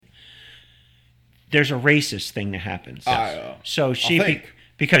there's a racist thing that happens. So she I think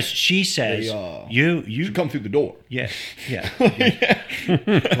because she says you should come through the door. Yeah.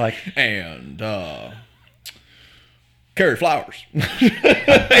 Like and carry flowers.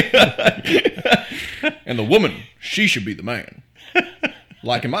 And the woman, she should be the man.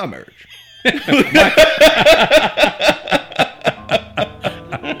 Like in my marriage.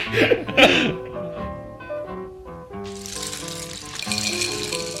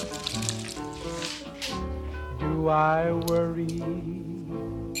 Do I worry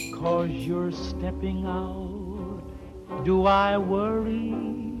 'cause you're stepping out? Do I worry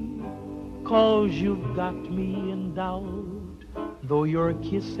 'cause you've got me in doubt? Though your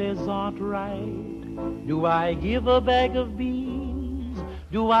kisses aren't right, do I give a bag of beans?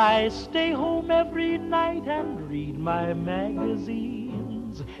 Do I stay home every night and read my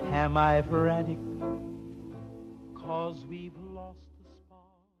magazines? Am I frantic 'cause we've lost the spark?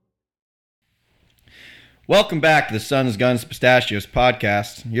 Welcome back to the Sons, Guns, Pistachios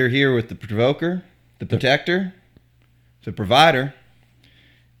podcast. You're here with the provoker, the protector, the provider,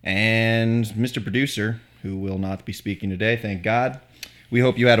 and Mr. Producer, who will not be speaking today, thank God. We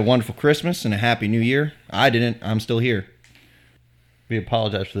hope you had a wonderful Christmas and a happy New Year. I didn't. I'm still here. We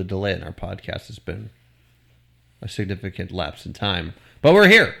apologize for the delay in our podcast. It's been a significant lapse in time. But we're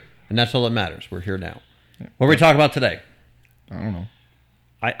here, and that's all that matters. We're here now. What are we talking about today? I don't know.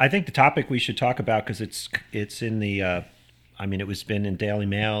 I think the topic we should talk about, because it's in the, it was been in Daily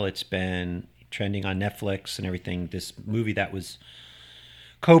Mail, it's been trending on Netflix and everything. This movie that was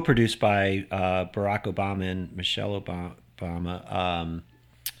co-produced by Barack Obama and Michelle Obama.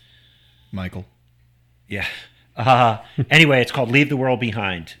 Michael. Yeah. Anyway, it's called Leave the World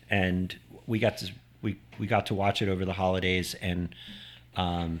Behind, and we got to watch it over the holidays, and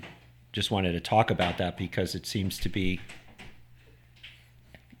just wanted to talk about that because it seems to be.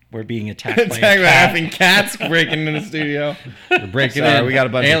 We're being attacked by having cats breaking in the studio. We're breaking in. We got a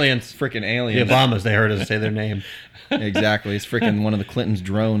bunch aliens. of freaking aliens. The Obamas, they heard us say their name. Exactly. It's freaking one of the Clintons'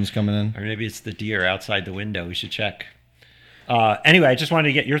 drones coming in. Or maybe it's the deer outside the window. We should check. Anyway, I just wanted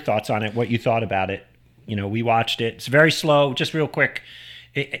to get your thoughts on it, what you thought about it. You know, we watched it. It's very slow, just real quick.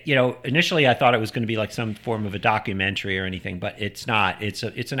 Initially I thought it was going to be like some form of a documentary or anything, but it's not. It's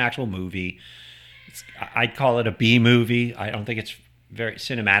an actual movie. I'd call it a B movie. I don't think it's very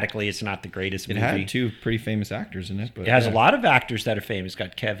cinematically. It's not the greatest movie. It had two pretty famous actors in it. But it has a lot of actors that are famous. It's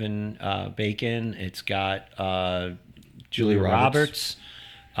got Kevin Bacon. It's got Julia Roberts,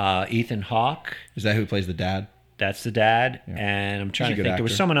 Ethan Hawke. Is that who plays the dad? That's the dad. Yeah. And I'm trying to think. Actor. There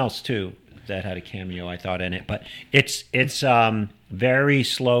was someone else too that had a cameo, I thought, in it. But it's very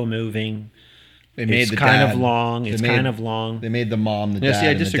slow moving. It's kind of long. They made the mom the dad. See,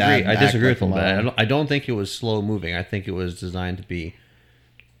 I disagree. I disagree with them. I don't think it was slow moving. I think it was designed to be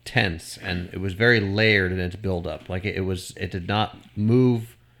tense, and it was very layered in its build up. Like it did not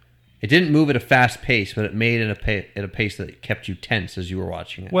move. It didn't move at a fast pace, but it made it at a pace that kept you tense as you were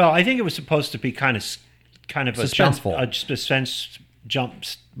watching it. Well, I think it was supposed to be kind of suspenseful, a suspense jump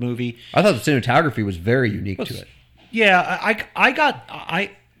movie. I thought the cinematography was very unique to it. Yeah,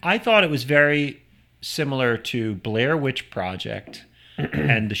 I thought it was very similar to Blair Witch Project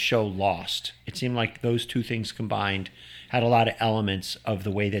and the show Lost. It seemed like those two things combined had a lot of elements of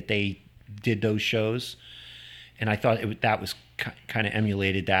the way that they did those shows, and I thought that was kind of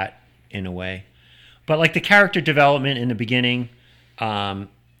emulated that in a way. But like the character development in the beginning,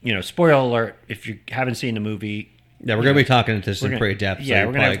 spoiler alert if you haven't seen the movie. Yeah, we're going to be talking into this in pretty depth. Yeah,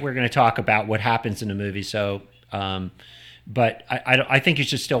 we're going to talk about what happens in the movie. So, but I think you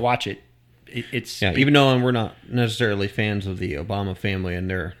should still watch it. Even though we're not necessarily fans of the Obama family and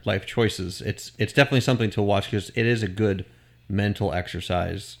their life choices, it's definitely something to watch because it is a good mental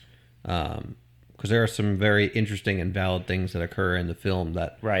exercise. Because there are some very interesting and valid things that occur in the film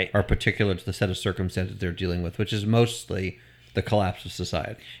that are particular to the set of circumstances they're dealing with, which is mostly the collapse of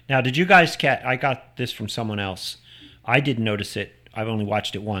society. Now, did you guys catch? I got this from someone else. I didn't notice it. I've only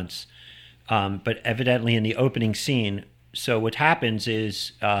watched it once, but evidently in the opening scene. So what happens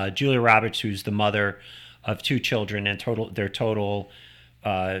is Julia Roberts, who's the mother of two children, and they're total,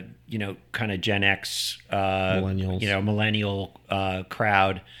 kind of Gen X, millennials, millennial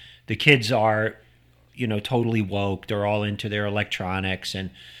crowd. The kids are, totally woke. They're all into their electronics, and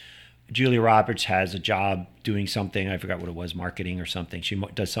Julia Roberts has a job doing something. I forgot what it was, marketing or something. She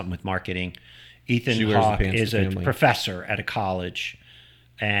does something with marketing. Ethan Hawke is a professor at a college,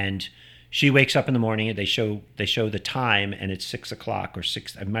 and she wakes up in the morning and they show the time, and it's 6 o'clock or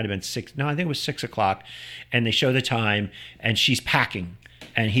 6. It might have been 6. No, I think it was 6 o'clock, and they show the time, and she's packing,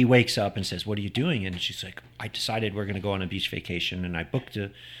 and he wakes up and says, "What are you doing?" And she's like, "I decided we're going to go on a beach vacation, and I booked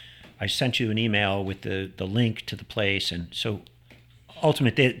I sent you an email with the link to the place. And so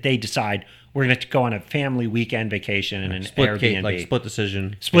ultimately they decide we're going to go on a family weekend vacation and an Airbnb. Split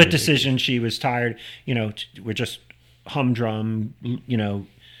decision. Split decision. She was tired. We're just humdrum,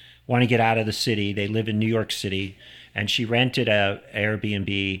 want to get out of the city. They live in New York City. And she rented a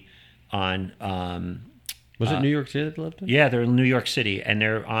Airbnb on... was it New York City that they lived in? Yeah, they're in New York City. And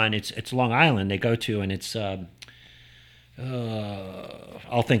they're on... It's Long Island they go to, and it's... I'll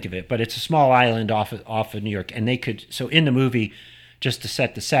think of it. But it's a small island off of New York. And they could... So in the movie... Just to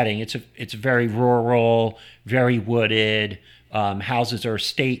set the setting, it's very rural, very wooded. Houses are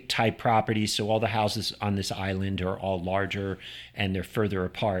estate type properties, so all the houses on this island are all larger and they're further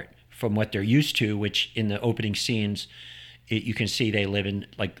apart from what they're used to. Which in the opening scenes, you can see they live in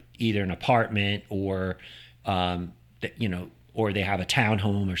like either an apartment or, or they have a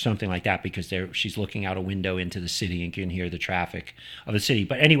townhome or something like that because she's looking out a window into the city and can hear the traffic of the city.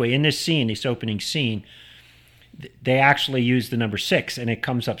 But anyway, in this opening scene. They actually use the number 6, and it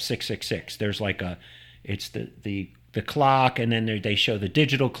comes up 666. There's like it's the clock, and then they show the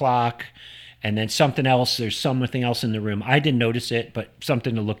digital clock, and then something else. There's something else in the room. I didn't notice it, but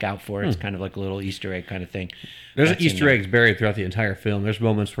something to look out for. It's kind of like a little Easter egg kind of thing. There's Easter eggs buried throughout the entire film. There's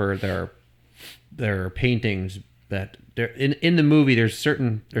moments where there are paintings that in the movie. There's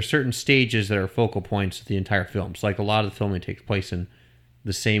certain stages that are focal points of the entire film. So like a lot of the filming takes place in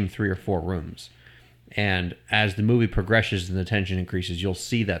the same 3 or 4 rooms. And as the movie progresses and the tension increases, you'll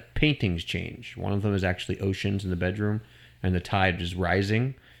see that paintings change. One of them is actually oceans in the bedroom, and the tide is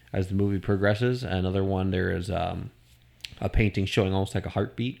rising as the movie progresses. Another one, there is a painting showing almost like a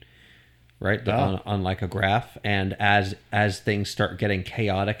heartbeat, right, on like a graph. And as things start getting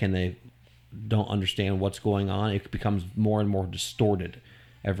chaotic and they don't understand what's going on, it becomes more and more distorted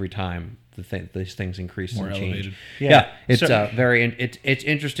every time these things increase more and elevated. change. Yeah, it's it's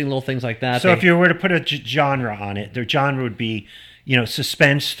interesting little things like that. So if you were to put a genre on it, their genre would be,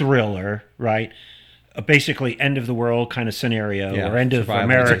 suspense thriller, right? Basically end of the world kind of scenario, or end of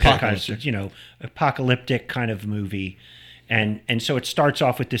America kind of, apocalyptic kind of movie. And so it starts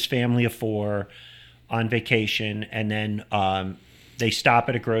off with this family of 4 on vacation, and then they stop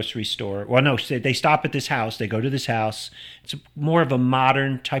at a grocery store. Well, no, they stop at this house. They go to this house. It's more of a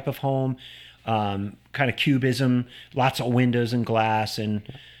modern type of home, kind of cubism, lots of windows and glass. And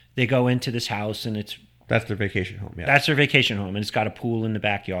they go into this house, and that's their vacation home. Yeah, that's their vacation home, and it's got a pool in the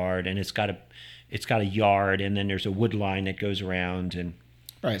backyard, and it's got a yard, and then there's a wood line that goes around. And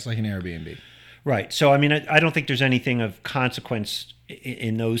right, it's like an Airbnb. Right. So I mean, I don't think there's anything of consequence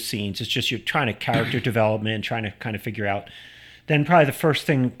in those scenes. It's just you're trying to character development, trying to kind of figure out. Then probably the first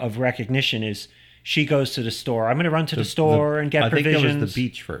thing of recognition is she goes to the store. I'm going to run to the store and get provisions. I think that was the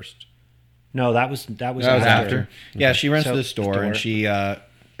beach first. No, that was after. Yeah, she runs to the store, and she,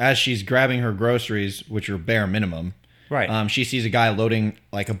 as she's grabbing her groceries, which are bare minimum, right? She sees a guy loading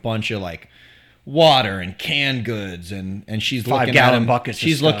like a bunch of like water and canned goods, and she's looking at him. Buckets.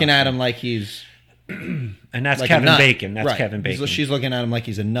 She's looking at him like he's. And that's like Kevin Bacon. That's right. Kevin Bacon. She's looking at him like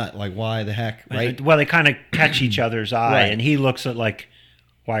he's a nut. Like, why the heck, right? Well, they kind of catch each other's eye, right. and he looks at like,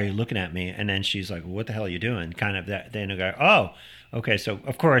 why are you looking at me? And then she's like, what the hell are you doing? Kind of that. Then they go, oh, okay. So,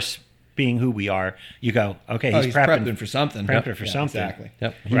 of course, being who we are, you go, okay, he's prepping for something. Prepping for something. Exactly.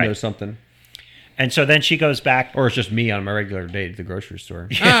 Yep. He knows something. And so then she goes back. Or it's just me on my regular day to the grocery store.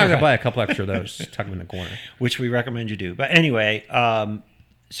 I'm going to buy a couple extra of those, tuck them in the corner. Which we recommend you do. But anyway,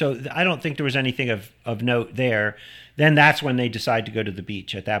 so I don't think there was anything of note there. Then that's when they decide to go to the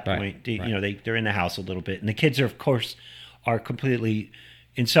beach. At that point, they're in the house a little bit, and the kids are, of course, completely,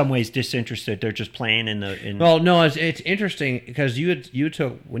 in some ways, disinterested. They're just playing in. Well, no, it's interesting because you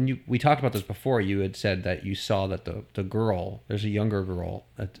took when we talked about this before. You had said that you saw that the girl, there's a younger girl,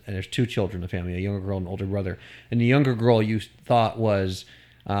 and there's 2 children in the family, a younger girl and an older brother, and the younger girl you thought was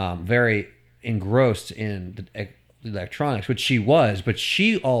very engrossed in the electronics, which she was, but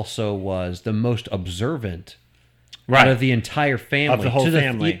she also was the most observant out of the entire family, of the whole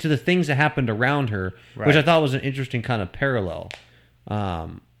family, to the things that happened around her, which I thought was an interesting kind of parallel.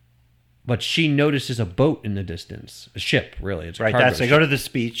 But she notices a boat in the distance, a ship, really. It's a cargo ship. They go to this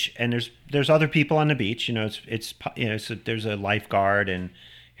beach, and there's other people on the beach. So there's a lifeguard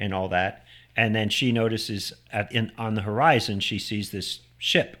and all that, and then she notices on the horizon she sees this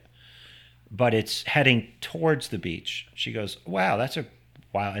ship. But it's heading towards the beach. She goes, wow, that's a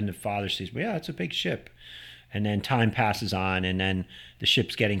wow. And the father sees, yeah, it's a big ship. And then time passes on, and then the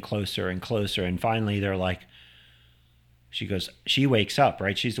ship's getting closer and closer. And finally they're like, she wakes up,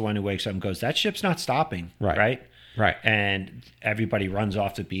 right? She's the one who wakes up and goes, that ship's not stopping, right? Right. And everybody runs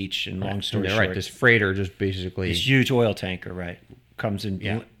off the beach, and long story short. Right, this freighter just basically... This huge oil tanker, right, comes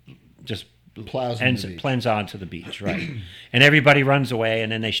in, just Plows into the beach. plans onto the beach, right? And everybody runs away, and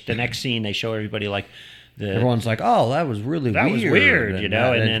then the next scene they show everybody like everyone's like, "Oh, that was really that was weird," you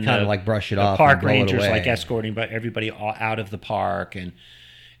know, and then kind of like brush it the off. Park and blow it rangers away. like escorting, but everybody all out of the park, and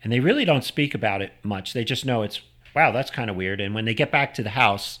they really don't speak about it much. They just know it's wow, that's kind of weird. And when they get back to the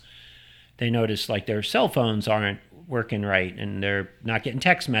house, they notice like their cell phones aren't working right, and they're not getting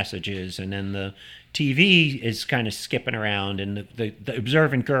text messages, and then the TV is kind of skipping around, and the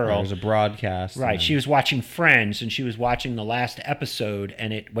observant girl, There's a broadcast, right? She was watching Friends, and she was watching the last episode,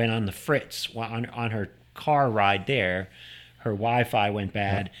 and it went on the fritz on her car ride there. Her Wi-Fi went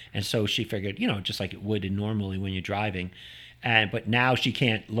bad, and so she figured, just like it would normally when you're driving, but now she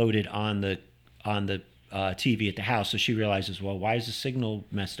can't load it on the TV at the house. So she realizes, well, why is the signal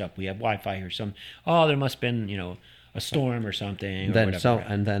messed up? We have Wi-Fi here. There must have been a storm or something. Or whatever.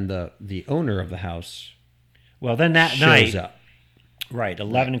 And then the owner of the house. Well, then that shows night, up. Right,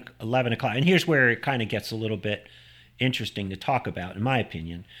 11 o'clock. And here's where it kind of gets a little bit interesting to talk about, in my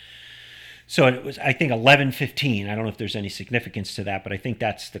opinion. So it was, I think, 11:15. I don't know if there's any significance to that, but I think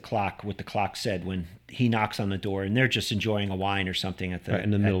that's what the clock said when he knocks on the door, and they're just enjoying a wine or something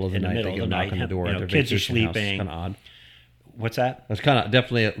in the middle of the night. They go knock on the door. Kids are sleeping. Kind of odd. What's that? That's kind of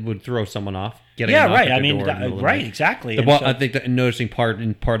definitely would throw someone off. Yeah, right. I mean, right, exactly. I think the noticing part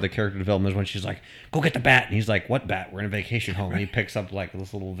of the character development is when she's like, "Go get the bat," and he's like, "What bat? We're in a vacation home." And he picks up like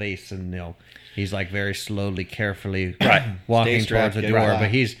this little vase, and he's like very slowly, carefully walking towards the door.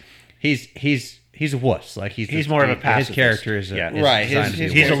 But he's a wuss. Like he's more of a pacifist. His character is right.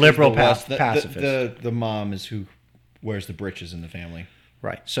 He's a liberal pacifist. The mom is who wears the britches in the family.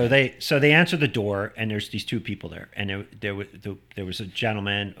 Right. So they answer the door, and there's these two people there, and there was a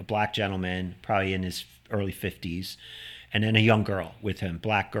gentleman, a black gentleman, probably in his early 50s, and then a young girl with him,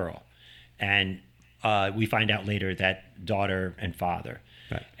 black girl, and we find out later that daughter and father.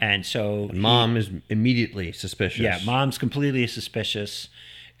 Right. And so mom is immediately suspicious. Yeah, mom's completely suspicious,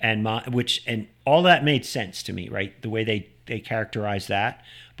 and all that made sense to me, right? The way they characterized that.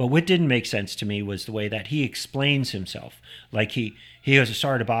 But what didn't make sense to me was the way that he explains himself. Like he goes,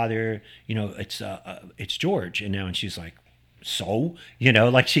 "Sorry to bother, it's George," and she's like, "So?"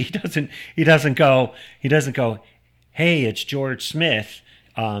 Like he doesn't go, "Hey, it's George Smith.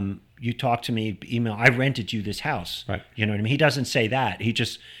 You talked to me, email. I rented you this house." Right. You know what I mean? He doesn't say that.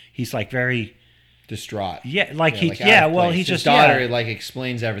 He's like very distraught. Yeah, like his daughter like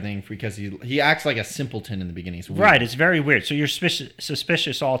explains everything because he acts like a simpleton in the beginning. It's weird. Right, it's very weird. So you're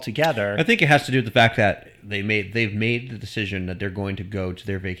suspicious altogether. I think it has to do with the fact that they've made the decision that they're going to go to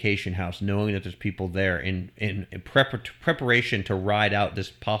their vacation house, knowing that there's people there in preparation to ride out this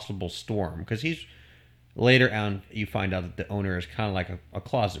possible storm. Because later on, you find out that the owner is kind of like a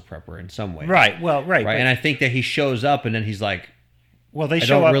closet prepper in some way. Right. Well, right. And I think that he shows up and then he's like, well, I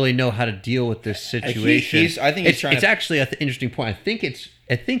don't really know how to deal with this situation. It's actually an interesting point.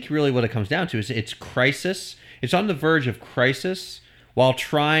 I think really what it comes down to is it's crisis. It's on the verge of crisis while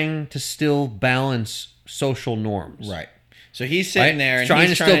trying to still balance social norms. Right. So he's sitting there and trying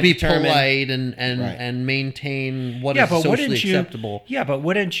he's to still be determine, polite and maintain what is socially acceptable. Yeah, but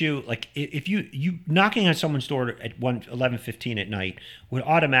wouldn't you, like, if you knocking on someone's door at 11:15 at night would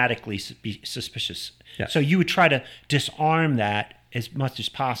automatically be suspicious. Yeah. So you would try to disarm that as much as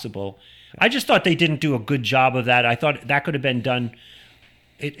possible. I just thought they didn't do a good job of that. I thought that could have been done.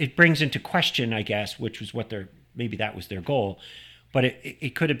 It brings into question, I guess, which was maybe that was their goal. But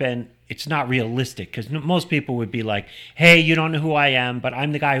it could have been, it's not realistic because most people would be like, "Hey, you don't know who I am, but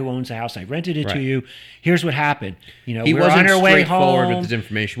I'm the guy who owns the house. I rented it to you. Here's what happened." He we're wasn't on our way straightforward home with his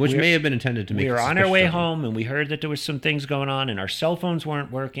information, which may have been intended to make. We were on our way home, and we heard that there was some things going on, and our cell phones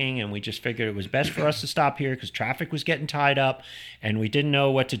weren't working, and we just figured it was best for us to stop here because traffic was getting tied up, and we didn't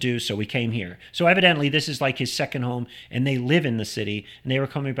know what to do, so we came here. So evidently, this is like his second home, and they live in the city, and they were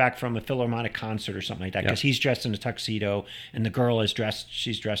coming back from a Philharmonic concert or something like that because he's dressed in a tuxedo, and the girl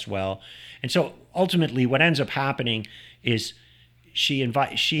she's dressed well. And so ultimately what ends up happening is the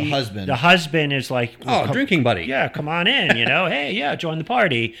husband is like, drinking buddy. Yeah, come on in, hey, yeah, join the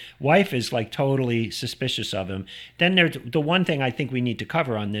party. Wife is like totally suspicious of him. Then there's the one thing I think we need to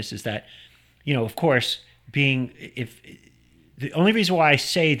cover on this is that, of course, the only reason why I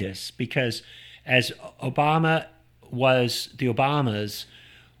say this, because as the Obamas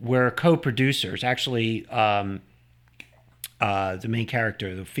were co-producers, actually, the main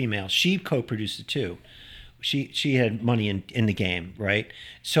character, the female, she co-produced it too. She had money in the game, right?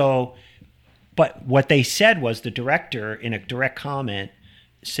 So, but what they said was the director, in a direct comment,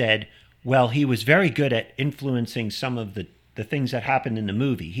 said, well, he was very good at influencing some of the the things that happened in the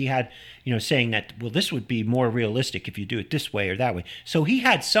movie. He had, saying that, well, this would be more realistic if you do it this way or that way. So he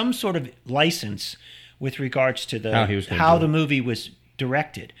had some sort of license with regards to how the movie was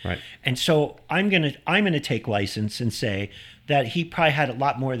directed. Right. And so I'm gonna take license and say that he probably had a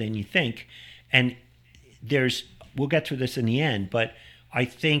lot more than you think. And we'll get to this in the end, but I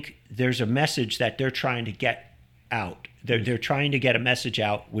think there's a message that they're trying to get out. They're trying to get a message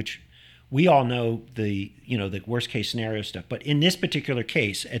out, which we all know the worst case scenario stuff. But in this particular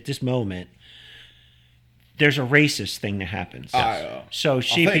case, at this moment, there's a racist thing that happens. So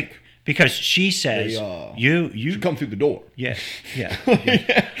she, I think because she says, you should come through the door. Yeah.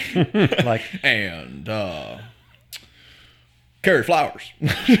 Like, and carry flowers.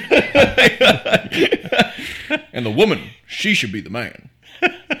 And the woman, she should be the man.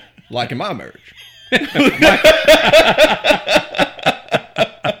 Like in my marriage.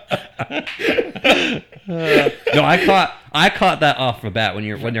 No, I caught that off the bat when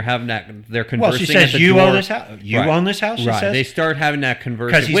they're having that, they're conversing. Well, she says, you own this house. Own this house. She says? They start having that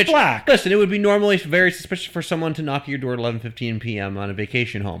conversation because he's black. Listen, it would be normally very suspicious for someone to knock at your door at 11:15 p.m. on a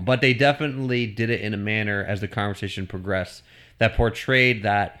vacation home, but they definitely did it in a manner as the conversation progressed that portrayed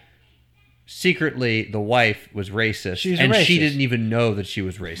that secretly the wife was racist, she didn't even know that she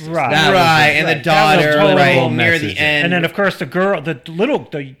was racist. Right. And the daughter, near the end, and then of course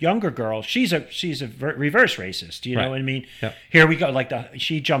the younger girl, she's a reverse racist. You know what I mean? Yep. Here we go. Like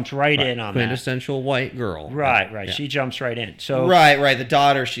she jumps right in on that quintessential white girl. Right. Yeah. She jumps right in. So right. The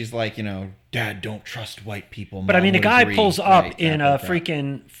daughter, she's like, Dad, don't trust white people. But I mean, the guy pulls up in a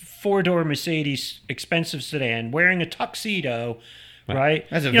freaking 4-door Mercedes expensive sedan, wearing a tuxedo. Right,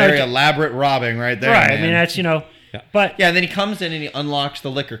 that's a very elaborate robbing right there. Right, man. I mean that's but and then he comes in and he unlocks the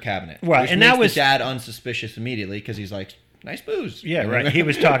liquor cabinet. Right, which and makes that was the dad unsuspicious immediately because he's like, nice booze. Yeah, right. He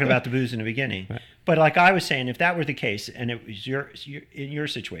was talking about the booze in the beginning, but like I was saying, if that were the case and it was in your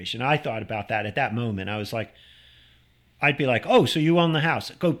situation, I thought about that at that moment. I was like, I'd be like, oh, so you own the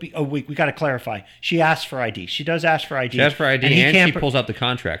house? We got to clarify. She asked for ID. She does ask for ID. She asks for ID, and she pulls out the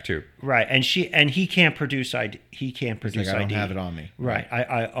contract too. Right, and he can't produce ID. He can't produce ID. I don't have it on me. Right.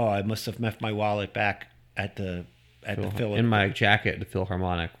 I must have left my wallet back at the in my jacket, the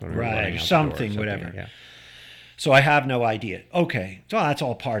Philharmonic. When we were running out something, the door, whatever. Yeah. So I have no idea. Okay, so that's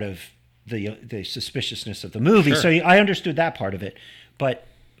all part of the suspiciousness of the movie. Sure. So I understood that part of it, but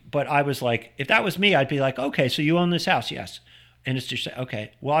I was like, if that was me, I'd be like, okay, so you own this house, yes. And it's just,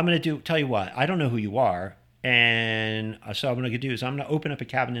 okay, well, I'm going to tell you what, I don't know who you are. And so what I'm going to do is I'm going to open up a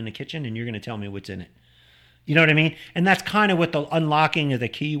cabinet in the kitchen and you're going to tell me what's in it. You know what I mean? And that's kind of what the unlocking of the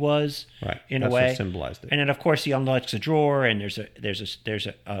key was, in a way. What symbolized it. And then, of course, he unlocks a drawer, and there's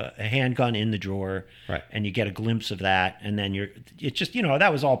a handgun in the drawer, right? And you get a glimpse of that, and then it's just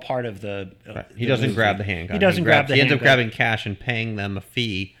that was all part of the. He doesn't grab the handgun. He doesn't grab the handgun. He ends up grabbing cash and paying them a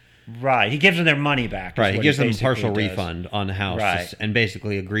fee. Right. He gives them their money back. Right. He gives them a partial refund on the house, and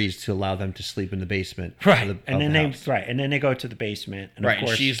basically agrees to allow them to sleep in the basement. Right. And then they go to the basement. And right. Of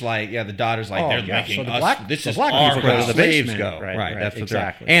course, and she's like, the daughter's like, they're making so us. This is black our people house. Where the babes go. Right. That's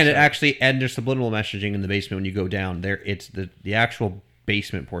exactly. And it actually, and there's subliminal messaging in the basement when you go down there. It's the actual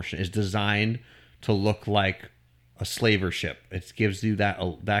basement portion is designed to look like a slaver ship. It gives you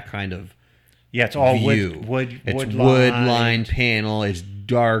that kind of. Yeah, it's all view. wood line panel. It's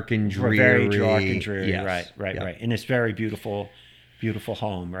dark and dreary. Very dark and dreary. Yes. Right. And it's very beautiful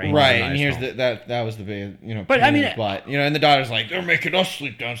home, right? Right. Nice and here's home. that was the big, But I mean, and the daughter's like, they're making us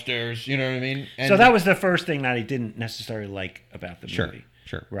sleep downstairs. You know what I mean? And so that was the first thing that I didn't necessarily like about the movie.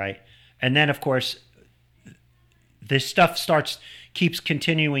 Sure. Right. And then of course, this stuff keeps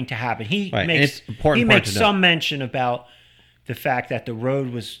continuing to happen. He makes some mention about the fact that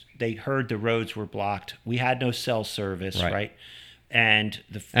they heard the roads were blocked. We had no cell service, right? And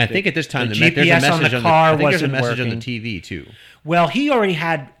I think at this time the GPS GPS there's a message on the car there's a wasn't message working. on the TV too. Well, he already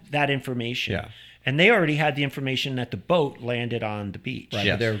had that information. Yeah. And they already had the information that the boat landed on the beach. Right,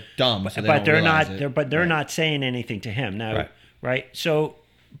 yes. but they're dumb, so they're not saying anything to him now, right? So,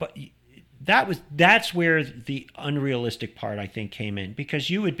 but that's where the unrealistic part I think came in, because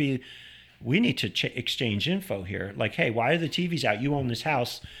we need to exchange info here. Like, hey, why are the TVs out? You own this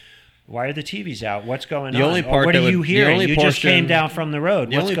house. Why are the TVs out? What's going on? Only part what are you hearing? You just came down from the road.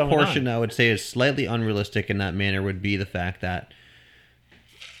 The What's only going on? portion I would say is slightly unrealistic in that manner would be the fact that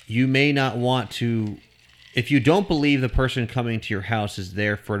you may not want to, if you don't believe the person coming to your house is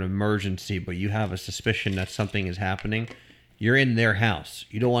there for an emergency, but you have a suspicion that something is happening, you're in their house.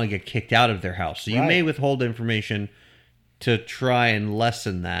 You don't want to get kicked out of their house. So you may withhold information to try and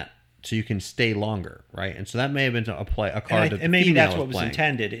lessen that so you can stay longer, right? And so that may have been a card that and maybe female that's what was playing.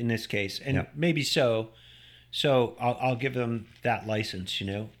 intended in this case, and maybe so. So I'll give them that license,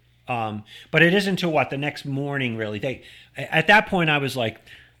 But it isn't until the next morning, really. At that point, I was like,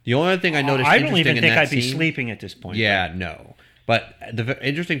 The only thing I noticed I don't interesting even in think that I'd be scene- sleeping at this point. Yeah, no. But the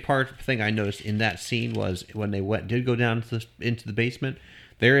interesting thing I noticed in that scene was when they did go down into the basement,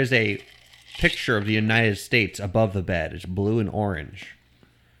 there is a picture of the United States above the bed. It's blue and orange.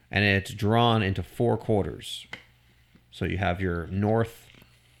 And it's drawn into 4 quarters. So you have your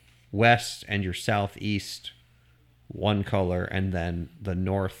northwest and your southeast one color, and then the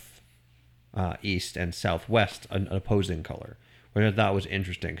north, east, and southwest an opposing color, which I thought was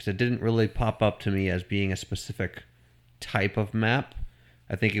interesting because it didn't really pop up to me as being a specific type of map.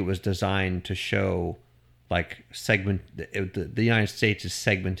 I think it was designed to show like the United States is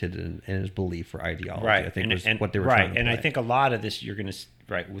segmented in its belief or ideology. Right. I think was what they were right. trying to And play. I think a lot of this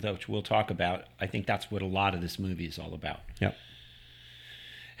which we'll talk about. I think that's what a lot of this movie is all about. Yep.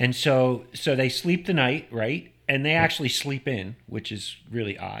 And so they sleep the night, right? And they actually sleep in, which is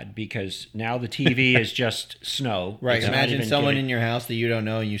really odd because now the TV is just snow. Right. It's not Imagine even someone getting- in your house that you don't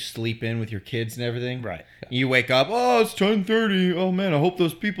know and you sleep in with your kids and everything. Right. You wake up, it's 10:30. Oh, man, I hope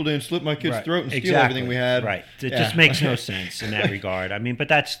those people didn't slit my kid's Right. throat and steal Exactly. everything we had. Right. It Yeah. just makes no sense in that regard. I mean, but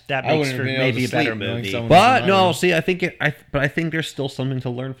that I makes wouldn't for have been able maybe to a better sleep knowing movie. someone- But I no, know. see, I think but I think there's still something to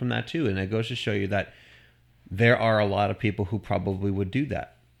learn from that too, and it goes to show you that there are a lot of people who probably would do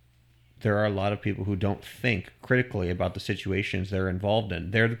that. There are a lot of people who don't think critically about the situations they're involved in.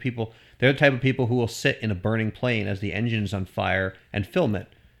 They're the type of people who will sit in a burning plane as the engine's on fire and film it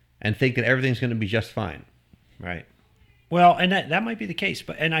and think that everything's going to be just fine. Right. Well, and that might be the case,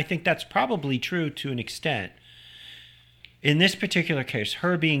 and I think that's probably true to an extent. In this particular case,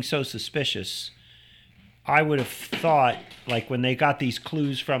 her being so suspicious, I would have thought, like when they got these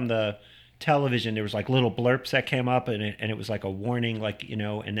clues from the television, there was like little blurps that came up, and it was like a warning,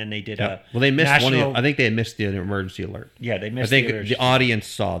 and then they did a Well, they missed national, I think they had missed the emergency alert. Yeah, they missed. I think the the emergency. audience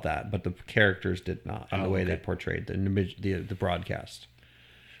saw that, but the characters did not in the way they okay. portrayed the broadcast.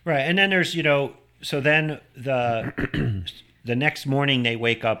 Right, and then there's so then the next morning they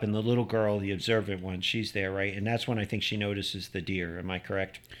wake up and the little girl, the observant one, she's there, right, and that's when I think she notices the deer. Am I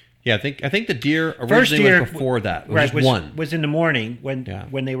correct? Yeah, I think the deer First originally deer was before that. It was right, just one. was in the morning when Yeah.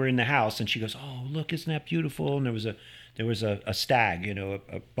 when they were in the house, and she goes, "Oh, look, isn't that beautiful?" And there was a stag,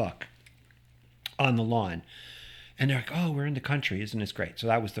 a buck, on the lawn, and they're like, "Oh, we're in the country, isn't this great?" So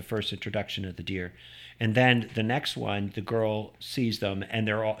that was the first introduction of the deer, and then the next one, the girl sees them, and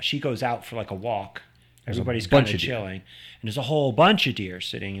she goes out for like a walk. Everybody's kind bunch of of deer. chilling, and there's a whole bunch of deer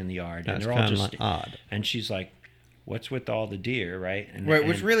sitting in the yard, That's and they're all kinda just odd. And she's like, "What's with all the deer?" Right? And, Right,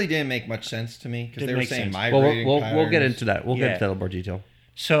 which and- really didn't make much sense to me because Didn't they were make saying sense. Well, migrating we'll get patterns. into that. We'll get Yeah. into that in more detail.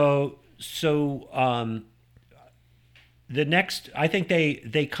 So the next, I think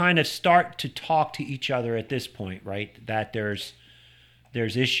they kind of start to talk to each other at this point, right? That there's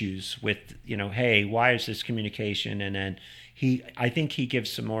issues with, hey, why is this communication? And then I think he gives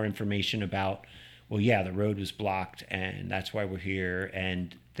some more information about, well, yeah, the road was blocked and that's why we're here.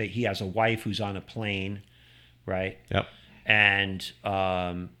 And that he has a wife who's on a plane, right? Yep. And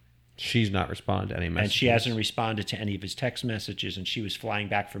She's not responded to any messages. and she hasn't responded to any of his text messages, and she was flying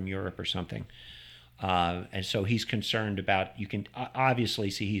back from Europe or something. And so he's concerned about, you can obviously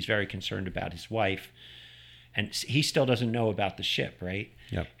see he's very concerned about his wife, and he still doesn't know about the ship, right?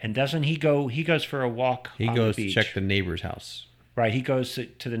 Yep. And doesn't he goes for a walk He on goes the to beach. check the neighbor's house, Right, he goes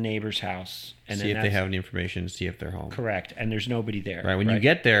to the neighbor's house. And see then if they that's- have any information, see if they're home. Correct, and there's nobody there. Right. When you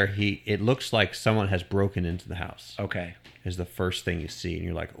get there, it looks like someone has broken into the house. Okay. Is the first thing you see, and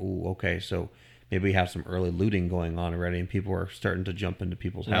you're like, "Ooh, okay." So maybe we have some early looting going on already, and people are starting to jump into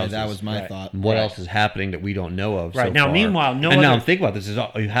people's Yeah, houses. that was my Right. thought. What else is happening that we don't know of? Right. So Now, far? meanwhile, no and now other- I'm thinking about this: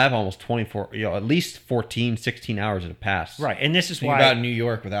 you have almost 24, at least 14, 16 hours that have passed. Right, and this is Think why about New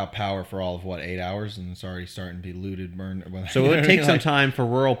York without power for all of 8 hours, and it's already starting to be looted, burned. So it would take some time for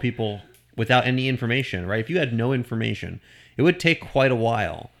rural people without any information, right? If you had no information, it would take quite a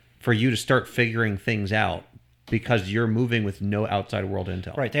while for you to start figuring things out because you're moving with no outside world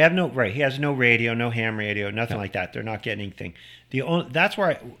intel. Right, they have no right. He has no radio, no ham radio, nothing like that. They're not getting anything. That's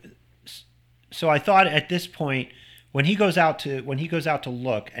where. So I thought at this point, when he goes out to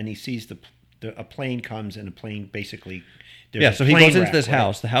look and he sees a plane comes and a plane basically. there's Yeah, a so he plane goes into wreck, this right?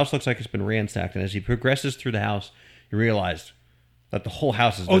 house. The house looks like it's been ransacked, and as he progresses through the house, you realize that the whole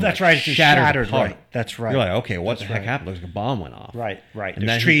house is. Oh, that's right. It's just shattered. apart. Right. That's right. You're like, okay, what the That's heck right. happened? Looks like a bomb went off. Right. Right. And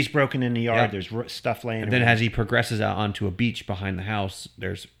There's then trees broken in the yard. Yeah. There's stuff laying. And then around. as he progresses out onto a beach behind the house,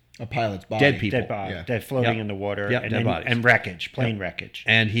 there's a pilot's body. dead people. dead body, Yeah. dead floating Yep. in the water, Yep, and dead then, bodies. and wreckage, plane wreckage.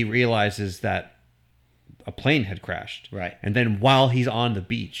 and he realizes that a plane had crashed. Right. And then while he's on the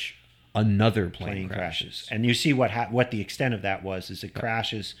beach, another plane crashes. And you see what the extent of that was, is it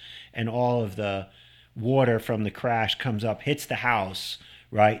crashes and all of the water from the crash comes up, hits the house,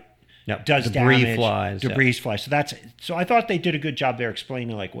 right? Yep. Does Debris damage, flies. Debris flies. So I thought they did a good job there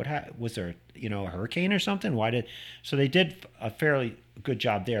explaining, like, was there, a hurricane or something? So they did a fairly good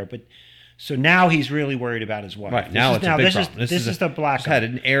job there. But so now he's really worried about his wife. Right, now it's a big problem. This is the black. Just had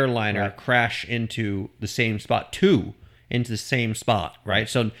an airliner crash into the same spot, into the same spot, right?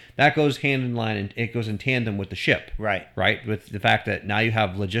 So that goes hand in line, and it goes in tandem with the ship, right? With the fact that now you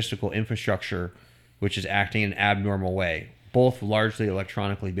have logistical infrastructure which is acting in an abnormal way, both largely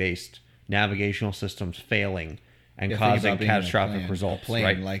electronically based, navigational systems failing and causing catastrophic results.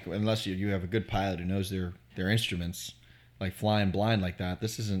 Right? Like, unless you have a good pilot who knows their instruments, like flying blind like that.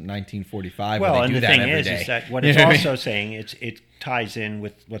 This isn't 1945. Well, where they and do the that thing every is day. that what it's also saying, it ties in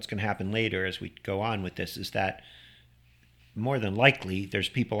with what's going to happen later as we go on with this, is that more than likely there's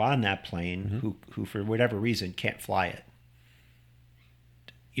people on that plane who for whatever reason can't fly it.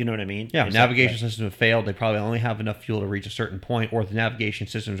 You know what I mean? Yeah, navigation systems have failed. They probably only have enough fuel to reach a certain point, or the navigation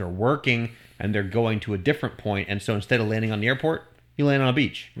systems are working and they're going to a different point, and so instead of landing on the airport, you land on a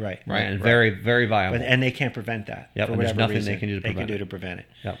beach. Right. And very, very viable. And they can't prevent that. Yep, for and there's whatever nothing reason they can do to prevent it.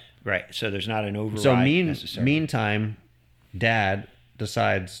 Yep. Right. So there's not an override necessarily. Meantime, Dad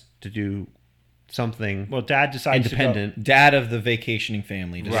decides to do something Dad decides independent. Dad of the vacationing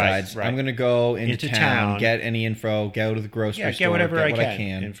family decides, I'm going to go into town, get any info, go to the grocery store, get whatever what I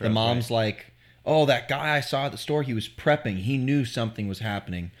can. Info, the mom's like, oh, that guy I saw at the store, he was prepping. He knew something was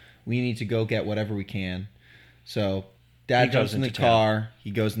happening. We need to go get whatever we can. So Dad goes in the car.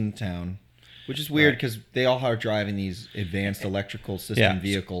 He goes into town, which is weird because they all are driving these advanced electrical system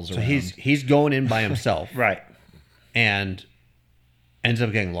vehicles around. So he's going in by himself. Right. And ends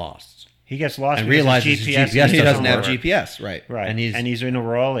up getting lost. He gets lost and because realizes his GPS he doesn't have GPS, right? And he's in a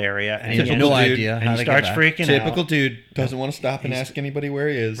rural area, and he has no idea and how he to starts get back. freaking out. Typical dude doesn't want to stop and ask anybody where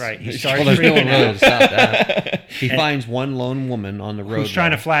he is. Right. He starts there's no freaking one really out. to stop that. He finds one lone woman on the road who's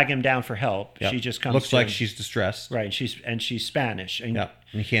trying to flag him down for help. Yep. She just comes. Looks to like him. she's distressed. Right. And she's Spanish. And, and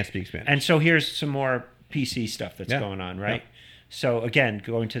he can't speak Spanish. And so here's some more PC stuff that's going on, right? So again,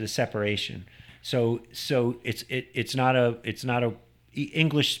 going to the separation. So it's not a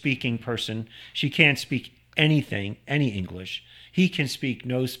English speaking person. She can't speak any English. He can speak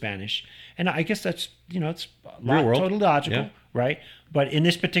no Spanish. And I guess that's, it's totally logical, right? But in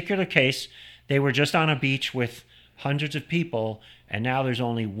this particular case, they were just on a beach with hundreds of people, and now there's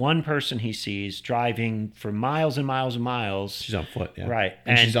only one person he sees driving for miles and miles and miles. She's on foot, Right.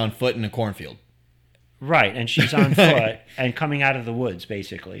 And she's on foot in a cornfield. Right, and she's on foot and coming out of the woods,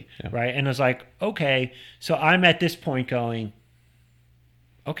 basically, right? And I was like, okay, so I'm at this point going,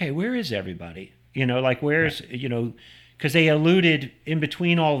 okay, where is everybody? Where's, because they alluded in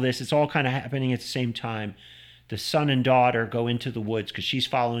between all this, it's all kind of happening at the same time. The son and daughter go into the woods because she's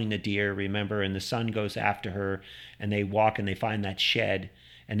following the deer, remember? And the son goes after her, and they walk and they find that shed.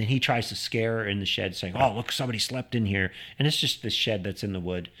 And then he tries to scare her in the shed, saying, oh, look, somebody slept in here. And it's just this shed that's in the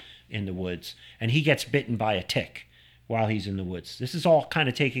woods. And he gets bitten by a tick while he's in the woods. This is all kind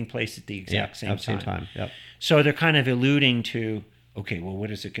of taking place at the exact same time. Yep. So they're kind of alluding to, okay, well,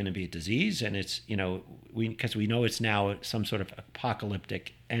 what is it going to be? A disease? And it's, because we know it's now some sort of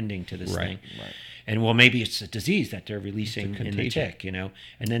apocalyptic ending to this thing. Right. And well, maybe it's a disease that they're releasing in the tick, And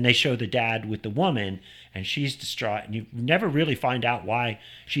then they show the dad with the woman, and she's distraught, and you never really find out why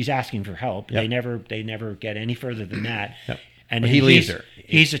she's asking for help. Yep. They never get any further than that. Yep. And he leaves her.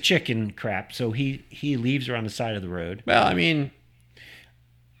 He's a chicken crap, so he leaves her on the side of the road. Well, I mean,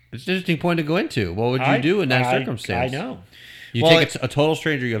 it's an interesting point to go into. What would you do in that circumstance? I know. You take a total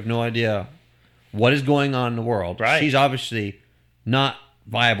stranger, you have no idea what is going on in the world. Right. She's obviously not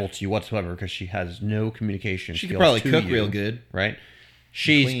viable to you whatsoever because she has no communication She skills. could probably to cook you, real good. Right?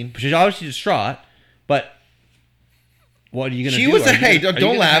 Clean. She's obviously distraught, but what are you going to do? She was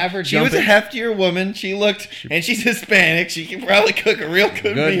don't laugh. She was a in? heftier woman. She looked, and she's Hispanic. She can probably cook a real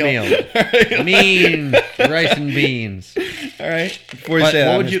good meal. Mean rice and beans. All right. Before you say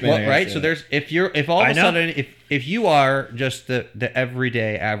what that, would you? Right. So there's if all of a sudden if you are just the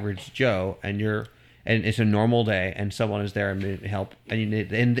everyday average Joe and it's a normal day and someone is there and needed help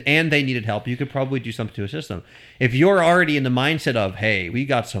and they needed help, you could probably do something to assist them. If you're already in the mindset of, hey, we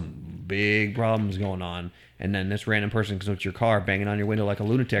got some big problems going on, and then this random person comes with your car banging on your window like a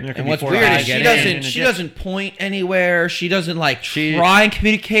lunatic. And what's weird is she doesn't point anywhere. She doesn't try and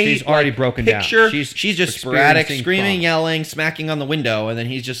communicate. She's already broken down. She's just sporadic, screaming, yelling, smacking on the window, and then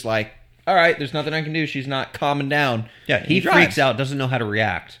he's just like, all right, there's nothing I can do. She's not calming down. Yeah, he freaks out, doesn't know how to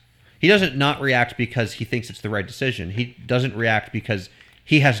react. He doesn't not react because he thinks it's the right decision. He doesn't react because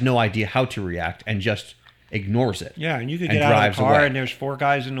he has no idea how to react and just ignores it. Yeah, and you could and get out of drives the car away. and there's 4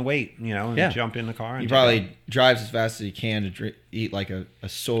 guys in the wait, and jump in the car. And He take probably off. drives as fast as he can to eat like a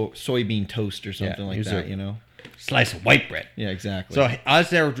soybean toast or something like that, Slice of white bread. Yeah, exactly. So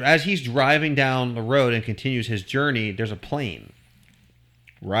as he's driving down the road and continues his journey, there's a plane.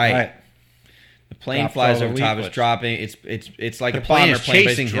 right. The plane Drop flies full over of top. leaflets. It's dropping. It's like The a plane bomber is plane, but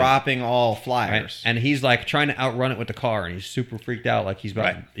chasing it's him. dropping all Right? flyers. And he's like trying to outrun it with the car, and he's super freaked out, like he's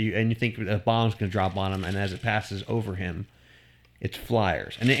about. Right. And you think a bomb's going to drop on him, and as it passes over him, it's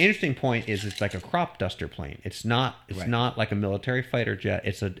flyers. And the interesting point is, it's like a crop duster plane. It's not. It's Right. not like a military fighter jet.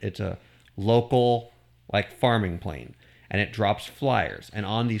 It's a local like farming plane, and it drops flyers. And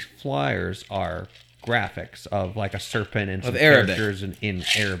on these flyers are graphics of like a serpent and some Of Arabic. characters in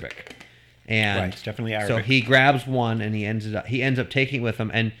Arabic. And Right, it's definitely So Arabic. he grabs one and he ends up taking it with him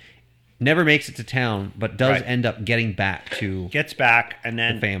and never makes it to town, but does Right. end up getting back to Gets back and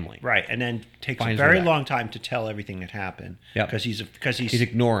then the family. Right, and then takes Finds a her very back. long time to tell everything that happened. Yep. Because he's he's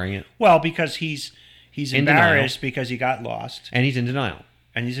ignoring it, because he's In embarrassed because he got lost and he's in denial.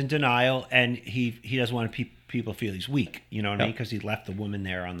 and he's in denial and he doesn't want people to feel he's weak. You know what I mean? Yep. Because he left the woman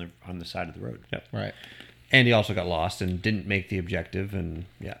there on the side of the road. Yep. Right. And he also got lost and didn't make the objective, and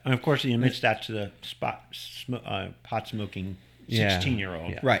yeah. And of course, he admits that to the pot smoking Yeah.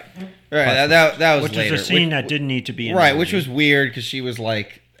 16-year-old. Yeah. Right. Right. That was Which later. is a scene that didn't need to be in Right, the which movie. was weird because she was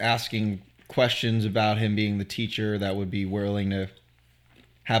like asking questions about him being the teacher that would be willing to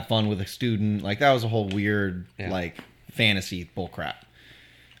have fun with a student. Like that was a whole weird like fantasy bullcrap.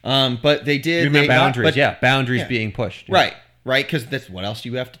 But they did Remember boundaries, but- boundaries yeah. being pushed. Right, right, because that's what else do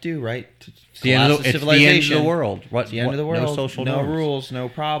you have to do, right? To It's the end of the, collapse it's the end of the world. What, It's the end of the world. No social no norms. rules, no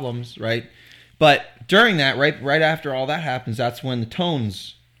problems, right? But during that, right after all that happens, that's when the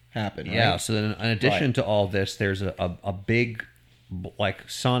tones happen. Yeah. Right? So then, in addition Right. to all this, there's a big, like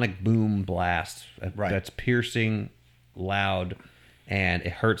sonic boom blast Right. that's piercing, loud, and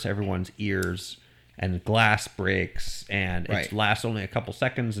it hurts everyone's ears. And glass breaks, and Right. it lasts only a couple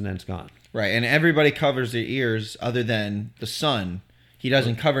seconds, and then it's gone. Right, and everybody covers their ears other than the son. He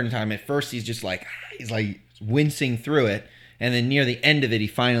doesn't cover it in time. At first, he's like wincing through it, and then near the end of it, he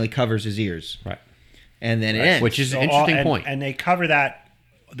finally covers his ears, Right. and then it ends. Which is So an interesting and, point. And they cover that.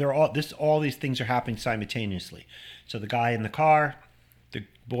 All these things are happening simultaneously. So the guy in the car, the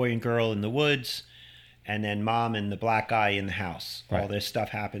boy and girl in the woods, and then mom and the black guy in the house. All Right. this stuff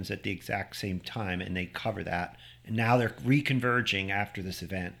happens at the exact same time, and they cover that. And now they're reconverging after this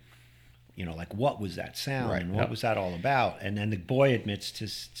event. Like what was that sound Right. and what Yep. was that all about? And then the boy admits to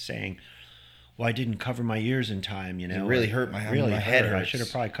saying, "Well, I didn't cover my ears in time. It really hurt my head. I hurts. should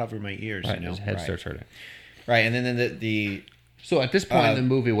have probably covered my ears. Right. His head Right. starts hurting. Right, and then the So at this point in the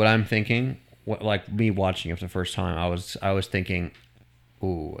movie, what I'm thinking, like me watching it for the first time, I was thinking,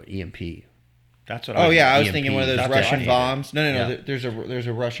 ooh, EMP. That's what. I was EMP. thinking one of those That's what I Russian hated. bombs. No. Yeah. There's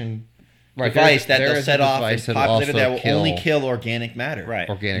a Russian Right, device that there they'll is set a off device and that'll populated that will also only kill- kill organic matter. Right.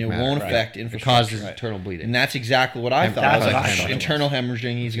 Organic And it matter. won't Right. affect It infrastructure. causes internal bleeding. And that's exactly what I And thought. I was that's like, what I thought it internal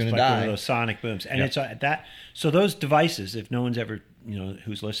hemorrhaging, he's going to Like one of die. those sonic booms, and Yeah. it's that. So those devices, if no one's ever,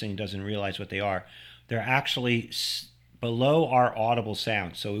 who's listening doesn't realize what they are, they're actually below our audible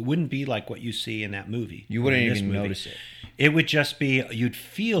sound. So it wouldn't be like what you see in that movie. You wouldn't in this even movie. notice it. It would just be you'd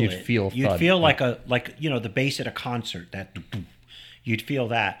feel You'd it. feel You'd thud. feel like the bass at a concert. That you'd feel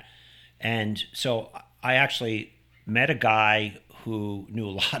that, and so I actually met a guy who knew a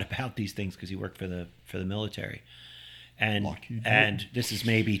lot about these things because he worked for the military. And this is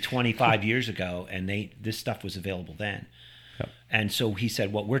maybe 25 years ago, and this stuff was available then. Yep. And so he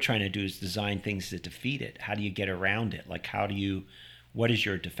said, what we're trying to do is design things to defeat it. How do you get around it? Like, what is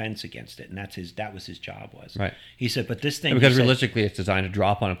your defense against it? And that was his job was. Right. He said, but this thing, Because he said, realistically, it's designed to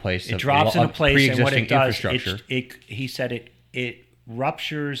drop on a place. it drops in a place, and what pre-existing it does, infrastructure. he said it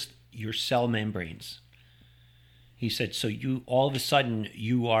ruptures your cell membranes. He said, so all of a sudden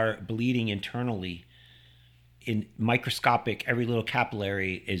you are bleeding internally. In microscopic, every little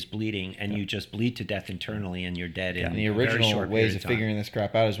capillary is bleeding, and you just bleed to death internally, and you're dead. In And the a very original short ways period of time. figuring this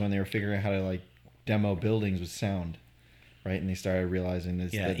crap out is when they were figuring out how to demo buildings with sound, right? And they started realizing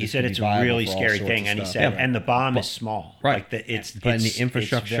this. Yeah, that he this said could be it's a viable really for all scary sorts thing, of and he stuff. said, and the bomb is small, Right. Like it's but it's, the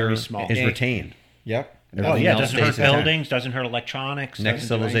infrastructure it's very small. is retained. Yep. Oh Everything yeah, it else doesn't hurt stays intact. buildings, doesn't hurt electronics. Next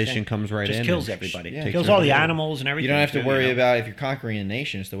doesn't do civilization anything. comes right Just in kills and everybody. Yeah, Kills all the everybody. animals and everything. You don't have to too, worry know? about if you're conquering a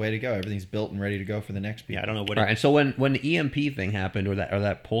nation. It's the way to go. Everything's built and ready to go for the next people. Yeah, I don't know what. All right, and so when the EMP thing happened, or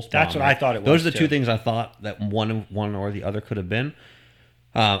that pulse bomb, That's what I thought it Those was, are the too. two things I thought that one or the other could have been.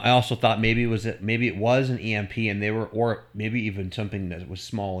 I also thought maybe it was an EMP, and they were, or maybe even something that was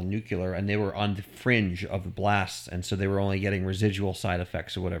small and nuclear, and they were on the fringe of the blasts, and so they were only getting residual side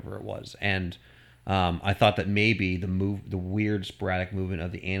effects or whatever it was. And I thought that maybe the weird sporadic movement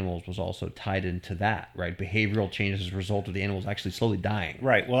of the animals was also tied into that, right? Behavioral changes as a result of the animals actually slowly dying.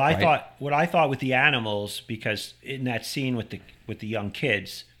 Right. Well, I thought with the animals, because in that scene with the young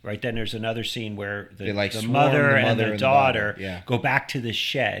kids, right, then there's another scene where the mother and the daughter go back to the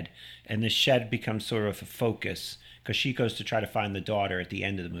shed, and the shed becomes sort of a focus because she goes to try to find the daughter at the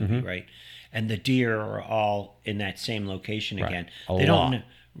end of the movie, right? And the deer are all in that same location again.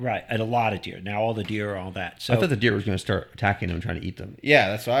 Right, and a lot of deer. Now all the deer are all that. So I thought the deer was going to start attacking them and trying to eat them. Yeah,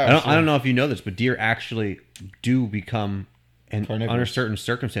 that's why I don't know if you know this, but deer actually do become, and under certain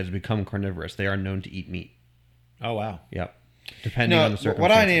circumstances, become carnivorous. They are known to eat meat. Oh, wow. Yep. Depending on the circumstances.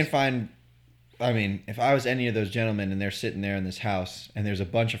 What I didn't find, I mean, if I was any of those gentlemen and they're sitting there in this house and there's a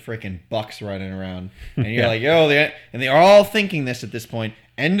bunch of freaking bucks running around and you're like, yo, and they are all thinking this at this point,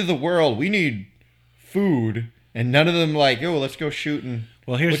 end of the world, we need food, and none of them like, yo, let's go shoot and...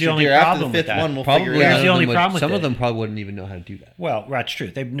 Well, here's the only problem with that. One, we'll figure it out. Here's the only problem with some of them probably wouldn't even know how to do that. Well, that's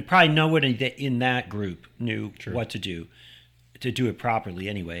true. They probably nobody in that group knew what to do it properly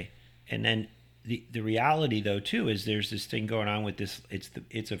anyway. And then the reality, though, too, is there's this thing going on with this.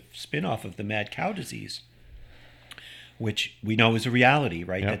 It's a spin-off of the mad cow disease, which we know is a reality,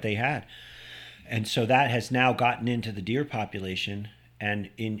 right, that they had. And so that has now gotten into the deer population. And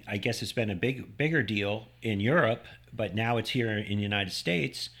I guess it's been a bigger deal in Europe, but now it's here in the United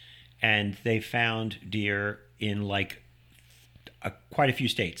States, and they found deer in like quite a few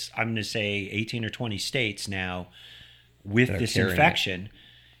states. I'm going to say 18 or 20 states now with this infection.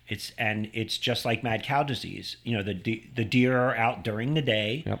 It's just like mad cow disease. You know, the deer are out during the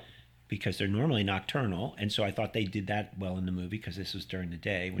day because they're normally nocturnal, and so I thought they did that well in the movie because this was during the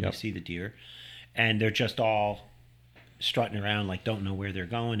day when you see the deer, and they're just all strutting around like don't know where they're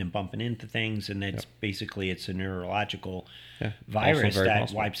going and bumping into things, and it's basically it's a neurological virus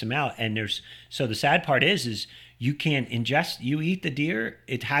that wipes them out. And so the sad part is you can't you eat the deer,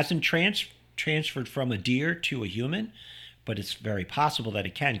 it hasn't transferred from a deer to a human, but it's very possible that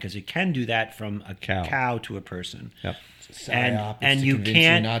it can, because it can do that from a cow to a person. And you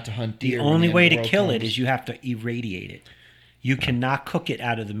can't, not to hunt deer. The only way to kill it is you have to irradiate it. You cannot cook it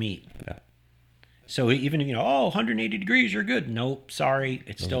out of the meat. So even 180 degrees, you're good. Nope, sorry,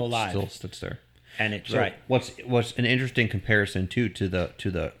 it's still alive. Still sits there. And it's right. What's an interesting comparison too to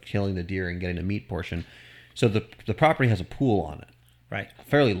the killing the deer and getting the meat portion. So the property has a pool on it. Right. A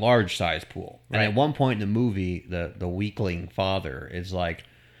fairly large size pool. Right. And at one point in the movie, the weakling father is like,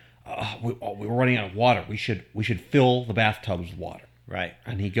 we're running out of water. We should fill the bathtubs with water. Right.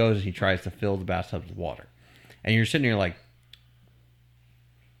 And he goes and he tries to fill the bathtubs with water. And you're sitting there like,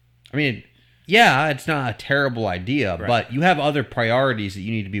 I mean, yeah, it's not a terrible idea, but you have other priorities that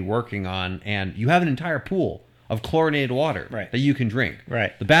you need to be working on, and you have an entire pool of chlorinated water that you can drink.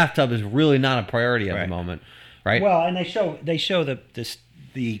 Right. The bathtub is really not a priority at the moment, right? Well, and they show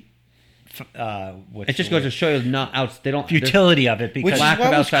the it just goes to show you they don't futility of it, because lack of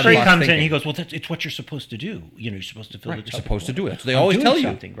outside Trey box comes thinking. in and he goes, well, it's what you're supposed to do. You're supposed to fill the tub. You're supposed to do it. That's what they always tell you.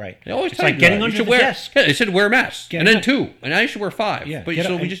 Something, right? They always it's tell like you getting that. under You the should desk. Yeah, they said wear a mask, and then 2, and now you should wear 5. Yeah, but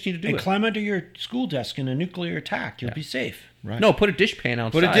we just need to do it. And climb under your school desk in a nuclear attack. You'll be safe. Right. No, put a dishpan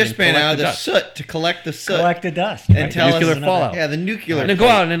outside. Put a dishpan out of the soot to collect the soot. Collect the dust. And tell us nuclear fallout. Yeah, the nuclear. And then go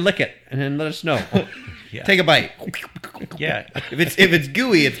out and then lick it, and then let us know. Take a bite. Yeah. If it's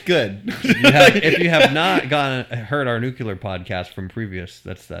gooey, it's good. If you have not heard our nuclear podcast from previous,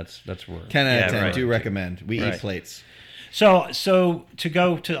 that's where 10 out of 10. Do recommend. We eat plates. So to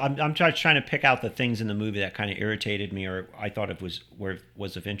go to, I'm trying to pick out the things in the movie that kind of irritated me, or I thought it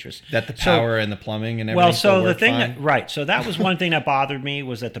was of interest. That the power and the plumbing and everything. Well, so the thing so that was one thing that bothered me,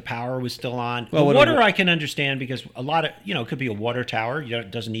 was that the power was still on. Well, the water I can understand, because a lot of it could be a water tower.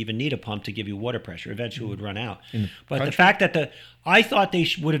 It doesn't even need a pump to give you water pressure. Eventually, it would run out. But the fact that I thought they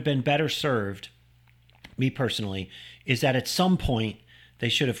would have been better served, me personally, is that at some point they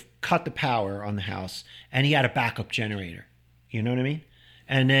should have cut the power on the house, and he had a backup generator. You know what I mean?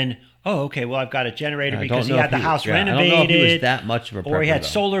 And then, okay, well, I've got a generator because he had the house renovated. I don't know if he was that much of a prepper, or he had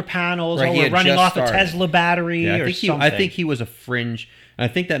solar panels, or we're running off a Tesla battery, or something. I think he was a fringe, and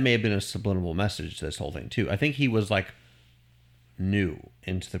I think that may have been a subliminal message to this whole thing, too. I think he was, like, new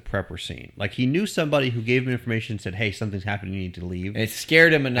into the prepper scene. Like, he knew somebody who gave him information and said, hey, something's happening, you need to leave. It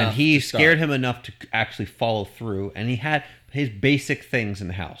scared him enough. And he scared him enough to actually follow through, and he had his basic things in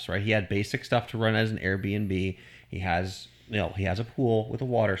the house, right? He had basic stuff to run as an Airbnb. He has a pool with a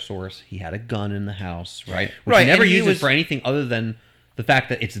water source. He had a gun in the house, right? Which he never uses for anything other than the fact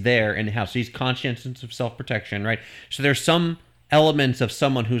that it's there in the house. So he's conscientious of self-protection, right? So there's some elements of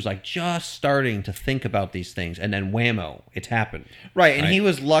someone who's like just starting to think about these things, and then whammo, it's happened. Right, and he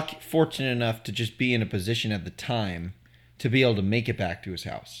was fortunate enough to just be in a position at the time to be able to make it back to his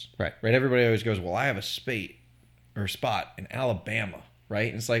house. Right. Everybody always goes, well, I have a spot in Alabama. Right?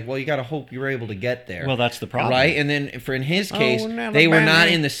 And it's like, well, you got to hope you were able to get there. Well, that's the problem. Right? And then in his case, they were not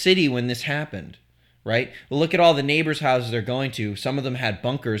in the city when this happened. Right? Well, look at all the neighbors' houses they're going to. Some of them had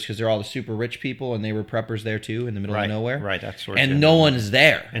bunkers because they're all the super rich people, and they were preppers there too in the middle of nowhere. Right, that's sort and no one's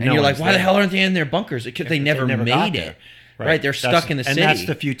there. And no you're like, why there. the hell aren't they in their bunkers? Because they never made it. Right? They're stuck in the city. And that's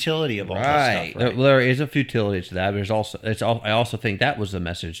the futility of all that stuff. Right? There is a futility to that. But I also think that was the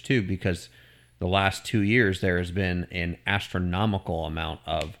message too, because the last 2 years there has been an astronomical amount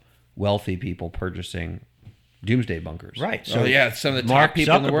of wealthy people purchasing doomsday bunkers. Right. So some of the top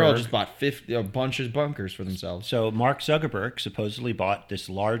people in the world just bought a bunch of bunkers for themselves. So Mark Zuckerberg supposedly bought this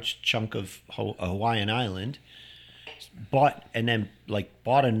large chunk of Hawaiian island, bought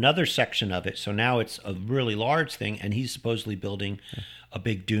another section of it. So now it's a really large thing, and he's supposedly building a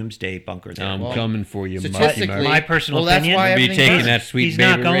big doomsday bunker there. I'm coming for you, statistically, my personal opinion. That's why be taking that sweet he's baby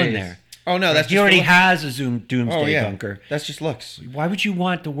not going rays. there. Oh no, that's he already has a doomsday bunker. That's just looks. Why would you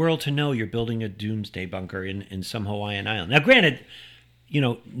want the world to know you're building a doomsday bunker in some Hawaiian island? Now, granted,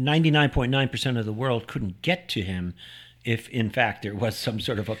 99.9% of the world couldn't get to him if, in fact, there was some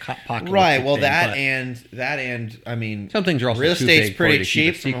sort of a apocalyptic right. Well, thing, and I mean, some things are also real too estate's big for you pretty to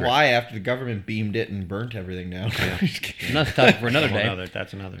keep cheap a from secret. Hawaii after the government beamed it and burnt everything down. Another topic for another day.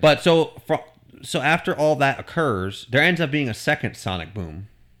 That's another. But so after all that occurs, there ends up being a second sonic boom.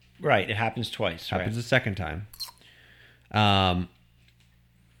 Right, it happens twice. Happens a second time. And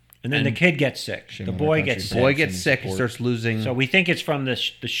then the kid gets sick. The boy gets sick. Boy gets sick and starts losing. So we think it's from the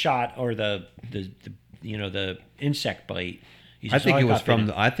shot or the insect bite. I think it was from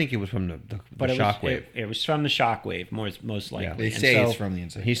the shockwave. It was from the shockwave, most likely. Yeah, they say it's from the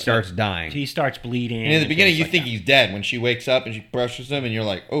insect. He starts dying. He starts bleeding. And in the beginning, you think he's dead. When she wakes up and she brushes him, and you're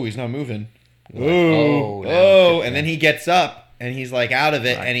like, "Oh, he's not moving." And then he gets up and he's like out of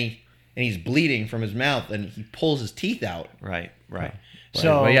it, and he's bleeding from his mouth, and he pulls his teeth out. Right.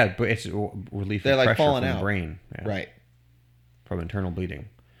 So but it's relief of like pressure falling from out. the brain. Yeah. Right. From internal bleeding.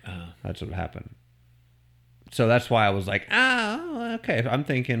 That's what happened. So that's why I was like, okay. I'm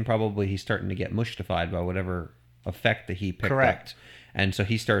thinking probably he's starting to get mushtified by whatever effect that he picked up. Correct. And so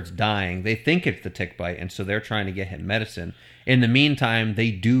he starts dying. They think it's the tick bite, and so they're trying to get him medicine. In the meantime,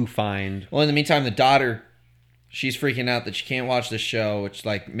 they do find... Well, in the meantime, the daughter, she's freaking out that she can't watch this show. It's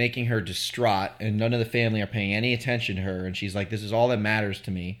like making her distraught, and none of the family are paying any attention to her. And she's like, this is all that matters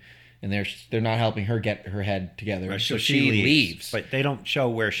to me. And they're not helping her get her head together. Right, so she leaves. But they don't show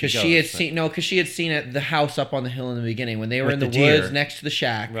where she goes. Because she had seen the house up on the hill in the beginning. When they were in the deer. woods next to the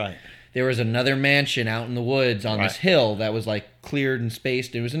shack, right. There was another mansion out in the woods on this hill that was like cleared and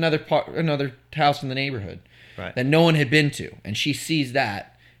spaced. It was another house in the neighborhood that no one had been to. And she sees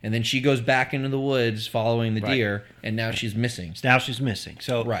that. And then she goes back into the woods following the deer. And now she's missing.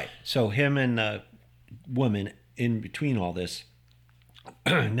 So him and the woman in between all this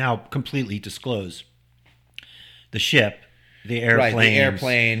now completely disclose the ship, the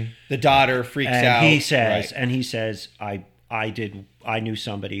airplane, the daughter freaks out. And he says, I knew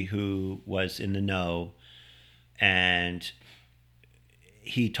somebody who was in the know, and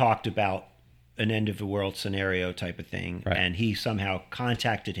he talked about an end of the world scenario type of thing, and he somehow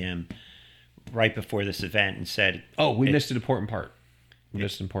contacted him right before this event and said, "Oh, we missed an important part.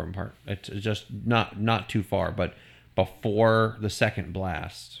 It's just not too far, but before the second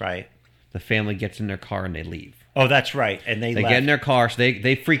blast, the family gets in their car and they leave. Oh, that's right, and they get in their car, so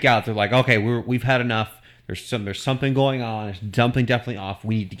they freak out. They're like, okay, we've had enough. There's something going on. It's something definitely off.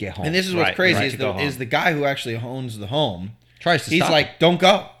 We need to get home. And this is what's crazy is the guy who actually owns the home tries to. He's stop like, him. don't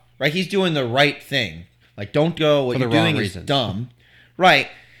go. Right? He's doing the right thing. Like, don't go. What you're doing is dumb. Right?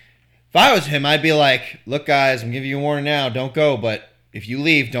 If I was him, I'd be like, look, guys, I'm giving you a warning now. Don't go. But if you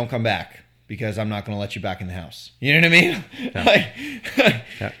leave, don't come back. Because I'm not going to let you back in the house. You know what I mean?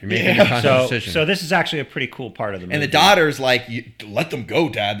 You're making a conscious decision. So this is actually a pretty cool part of the movie. And the daughter's like, let them go,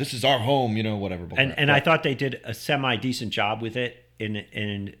 Dad. This is our home, whatever. And I thought they did a semi-decent job with it.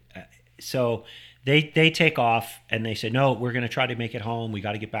 So they take off and they say, no, we're going to try to make it home. We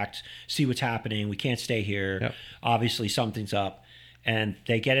got to get back to see what's happening. We can't stay here. Yep. Obviously, something's up. And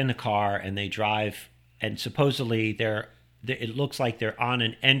they get in the car and they drive. And supposedly it looks like they're on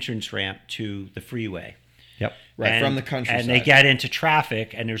an entrance ramp to the freeway. Yep. Right, from the countryside. And they get into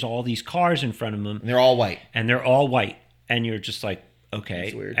traffic, and there's all these cars in front of them. And they're all white. And you're just like, Okay.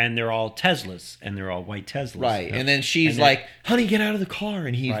 That's weird. And they're all Teslas, and they're all white Teslas. Right. And then she's And then- like, honey, get out of the car.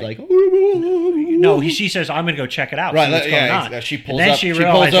 And he's Right. like, No, she says, I'm going to go check it out. right. See what's going on. She And pulls then up, she she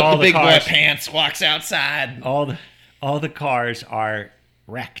realized pulls all up the big boy cars, pants, walks outside. all the cars are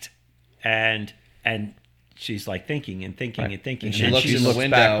wrecked. And she's like thinking and thinking and thinking. And And she then looks she's in the looks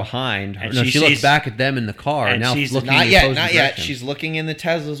window. back behind her. And No, she she looks sees- back at them in the car, and now she's- looking Not in the yet, opposing not yet. direction. She's looking in the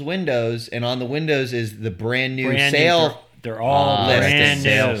Tesla's windows, and on the windows is the brand new brand new- sale. They're all listed. brand new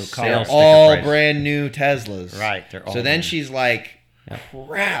Sales cars. sticker All price. brand new Teslas. Right, they're all So then brand new. she's like,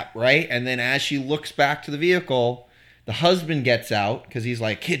 crap, right? And then as she looks back to the vehicle, the husband gets out because he's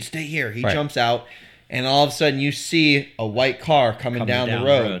like, kid, stay here. He Right. jumps out, and all of a sudden you see a white car coming down the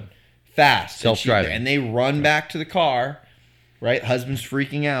road fast. Self-driving. And they run back to the car, right? Husband's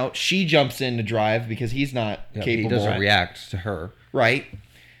freaking out. She jumps in to drive because he's not He capable. doesn't react to her. Right.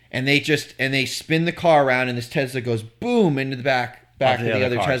 And they spin the car around, and this Tesla goes boom into the back of the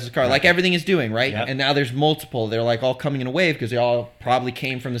other car. Tesla's car, Right. like everything is doing, right? Yep. And now there's multiple. They're like all coming in a wave because they all probably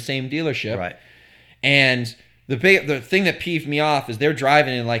came from the same dealership. Right. And the thing that peeved me off is they're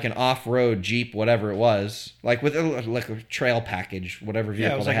driving in like an off-road Jeep, whatever it was, like with like a trail package, whatever vehicle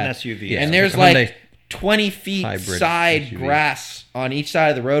Yeah, it was they like an had. SUV. Yeah. And there's Like a like Hyundai 20 feet hybrid side SUV. grass on each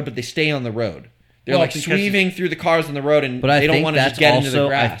side of the road, but they stay on the road. They're Well, like because- sweaving through the cars on the road, and But I they don't think want to that's just get also, into the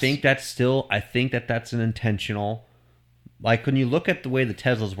grass. I think that's an intentional. Like when you look at the way the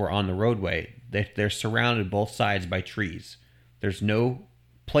Teslas were on the roadway, they're surrounded both sides by trees. There's no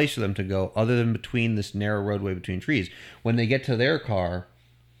place for them to go other than between this narrow roadway between trees. When they get to their car,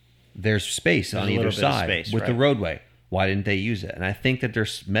 there's space on a either little bit of side space, with the right. roadway. Why didn't they use it? And I think that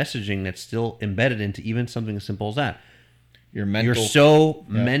there's messaging that's still embedded into even something as simple as that. Your mental. You're so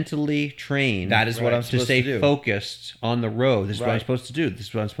mentally trained. That is what I'm to supposed stay to do. focused on the road. This is what I'm Right. supposed to do. This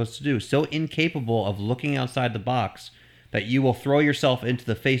is what I'm supposed to do. So incapable of looking outside the box that you will throw yourself into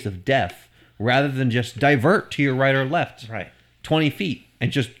the face of death rather than just divert to your right or left Right. 20 feet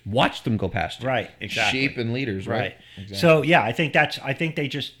and just watch them go past you. Right. Exactly. Sheep and leaders, right? Right. Exactly. So yeah, I think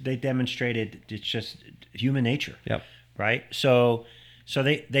they demonstrated it's just human nature. Yep. Right. So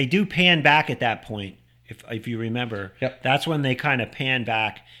they do pan back at that point. If you remember, Yep. that's when they kind of pan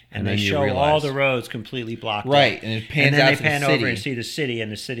back and then they you show all realize. the roads completely blocked Right, up. and it pans and then out they to the pan city. over and see the city, and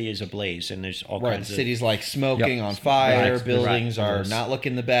the city is ablaze, and there's all Right, kinds the of city's like smoking Yep. on fire. Right. Buildings Right. are not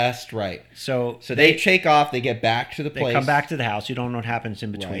looking the best. Right. So They take off. They get back to the they place. come back to the house. You don't know what happens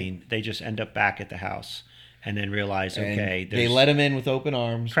in between. They just end up back at the house, and then realize, and okay, they there's let him in with open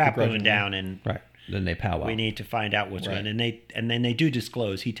arms. crap going begrudgingly. down, and Right. Then they powwow. we need to find out what's Right. going on. And then they do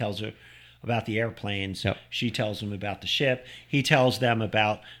disclose. He tells her about the airplanes. Yep. She tells him about the ship. He tells them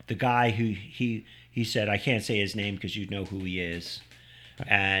about the guy who he said, I can't say his name because you know who he is.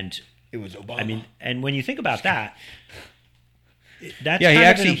 And It was Obama. I mean, and when you think about that, that's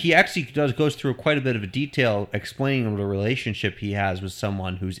Yeah, kind of he actually goes through quite a bit of a detail explaining the relationship he has with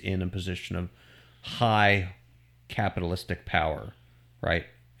someone who's in a position of high capitalistic power, right?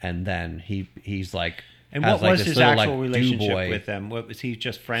 And then he's like, And has what like was this his little, actual like, relationship do-boy. with them? What was he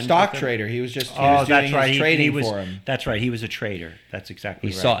just friends? stock with them? trader. He was just. He Oh, was that's doing right. his He trading was. for him. That's right. He was a trader. That's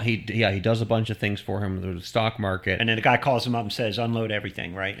exactly He right. he does a bunch of things for him with the stock market. And then the guy calls him up and says, "Unload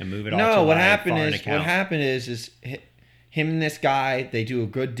everything, right, and move it all." No, to what my happened foreign is account." him and this guy. They do a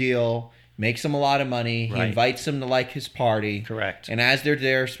good deal. Makes him a lot of money. He Right. invites him to like his party. Correct. And as they're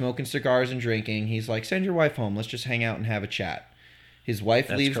there smoking cigars and drinking, he's like, "Send your wife home. Let's just hang out and have a chat." His wife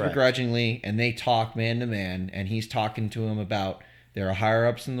That's leaves correct. begrudgingly, and they talk man to man. And he's talking to him about there are higher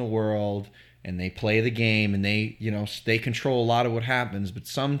ups in the world, and they play the game, and they control a lot of what happens. But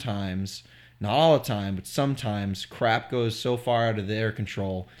sometimes, not all the time, but sometimes, crap goes so far out of their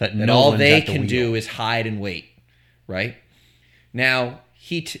control That that no all one's they at the can do wheel. is hide and wait. Right now,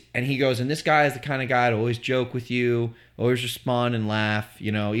 he goes, and this guy is the kind of guy to always joke with you, always respond and laugh.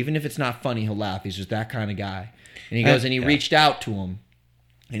 Even if it's not funny, he'll laugh. He's just that kind of guy. And he goes, and he reached out to him,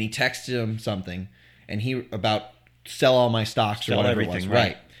 and he texted him something, and he about sell all my stocks or Sell whatever it was, everything, right?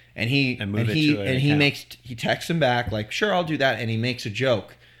 right. And he And move it to an he account. he texts him back like, sure, I'll do that, and he makes a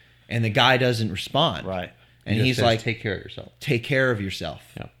joke, and the guy doesn't respond, Right. And He just he's says, like, take care of yourself. take care of yourself,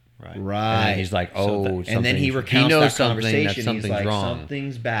 Yeah. Right. right? And he's like, So oh, and then he something's- recounts knows that something, conversation. that He's something's like, wrong.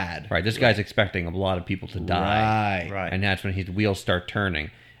 something's bad, Right, this guy's expecting a lot of people to die. Right. And that's when his wheels start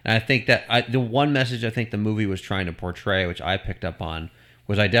turning. And I think that the one message I think the movie was trying to portray, which I picked up on,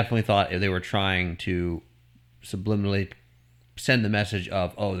 was I definitely thought they were trying to subliminally send the message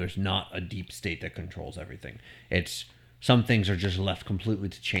of, oh, there's not a deep state that controls everything. It's some things are just left completely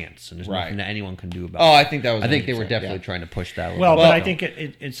to chance, and there's Right. nothing that anyone can do about Oh, it. I think that was. I think they were 100%, definitely yeah. trying to push that. a little Well, bit. but I think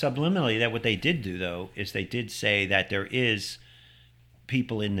it subliminally that what they did do though is they did say that there is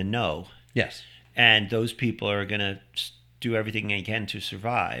people in the know, Yes. and those people are going to do everything they can to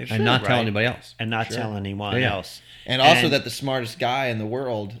survive And not tell anybody else. and not tell anyone Yeah. else. And also that the smartest guy in the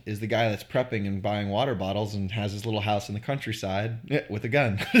world is the guy that's prepping and buying water bottles and has his little house in the countryside with a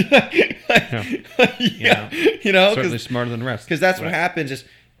gun. Yeah. You know, Certainly smarter than the rest. because that's what happens.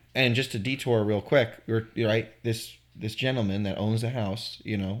 And just to detour real quick, you're right. This gentleman that owns a house,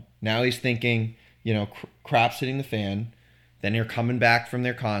 you know, now he's thinking, you know, crap's hitting the fan. Then you're coming back from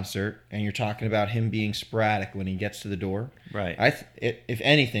their concert, and you're talking about him being sporadic when he gets to the door. Right. If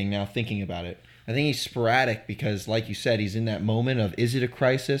anything, now thinking about it, I think he's sporadic because, like you said, he's in that moment of, is it a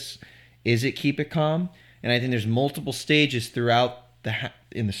crisis? Is it keep it calm? And I think there's multiple stages throughout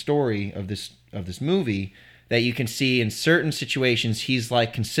in the story of this movie that you can see in certain situations he's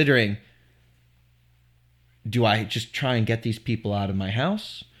like considering, do I just try and get these people out of my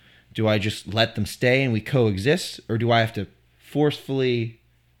house? Do I just let them stay and we coexist? Or do I have to forcefully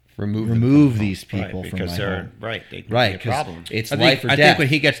remove these people from my home? Right. They can Right, be a problem. because it's I life think, or I death. think when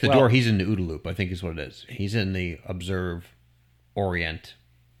he gets to the door, he's in the OODA loop, I think is what it is. He's in the observe, orient,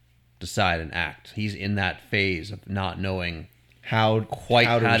 decide, and act. He's in that phase of not knowing how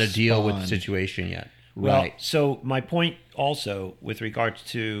to deal with the respond. situation yet. Well, Right. so my point also with regards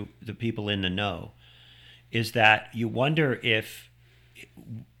to the people in the know is that you wonder if,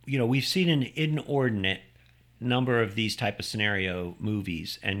 you know, we've seen an inordinate number of these type of scenario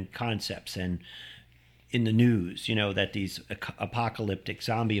movies and concepts and in the news, you know, that these apocalyptic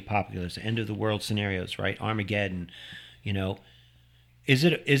zombie apocalypse, end of the world scenarios, right? Armageddon, you know, is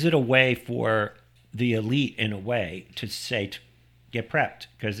it a way for the elite in a way to say, get prepped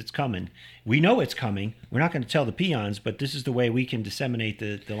because it's coming. We know it's coming. We're not going to tell the peons, but this is the way we can disseminate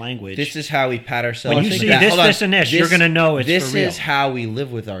the language. This is how we pat ourselves. When you on see the back. this, Hold on. this, and this, you're going to know it's This for real. is how we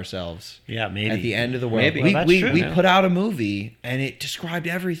live with ourselves. Yeah, maybe. At the end of the world, Maybe. Well, that's we true, yeah. put out a movie and it described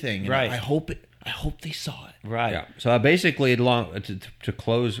everything. And Right. I hope they saw it. Right. Yeah. So basically, to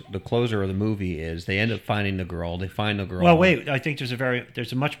close the closer of the movie is they end up finding the girl. They find the girl. Well, wait. I think there's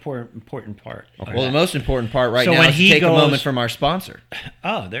a much more important part. Okay. Well, the most important part right So now when is to he take a goes- moment from our sponsor.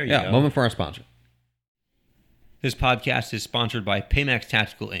 Oh, there you Yeah, go. moment for our sponsor. This podcast is sponsored by Paymax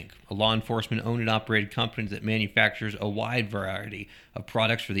Tactical Inc., a law enforcement owned and operated company that manufactures a wide variety of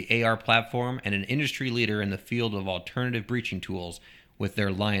products for the AR platform and an industry leader in the field of alternative breaching tools with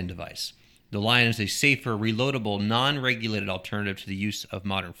their Lion device. The Lion is a safer, reloadable, non-regulated alternative to the use of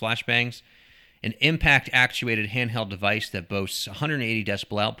modern flashbangs. An impact-actuated handheld device that boasts 180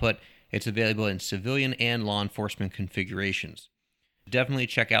 decibel output. It's available in civilian and law enforcement configurations. Definitely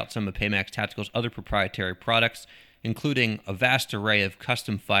check out some of Paymax Tactical's other proprietary products, including a vast array of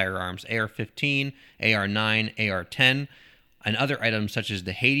custom firearms, AR-15, AR-9, AR-10, and other items such as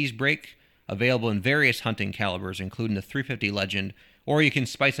the Hades Break, available in various hunting calibers, including the .350 Legend, or you can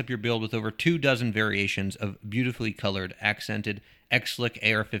spice up your build with over 24 variations of beautifully colored, accented X-Slick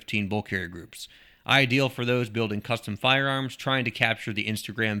AR-15 bull carrier groups. Ideal for those building custom firearms, trying to capture the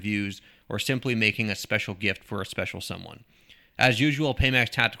Instagram views, or simply making a special gift for a special someone. As usual, Paymax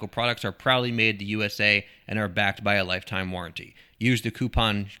Tactical products are proudly made in the USA and are backed by a lifetime warranty. Use the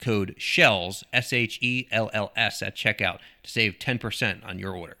coupon code SHELLS, SHELLS, at checkout to save 10% on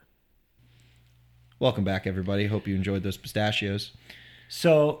your order. Welcome back, everybody. Hope you enjoyed those pistachios.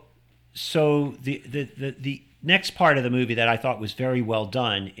 So the next part of the movie that I thought was very well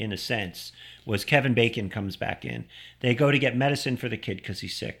done, in a sense, was Kevin Bacon comes back in. They go to get medicine for the kid because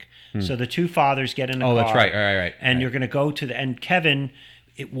he's sick. So the two fathers get in the car. Oh, that's right. Right. And you're going to go to and Kevin,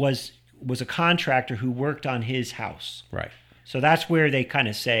 it was a contractor who worked on his house. Right. So that's where they kind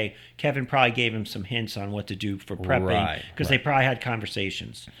of say Kevin probably gave him some hints on what to do for prepping because they probably had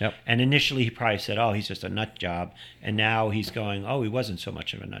conversations. Yep. And initially he probably said, "Oh, he's just a nut job," and now he's going, "Oh, he wasn't so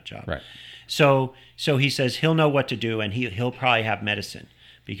much of a nut job." Right. So he says he'll know what to do, and he'll probably have medicine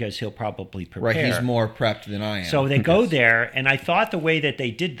because he'll probably prepare. Right, he's more prepped than I am. So they go there, and I thought the way that they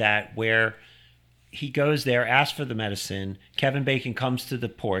did that, where he goes there, asks for the medicine. Kevin Bacon comes to the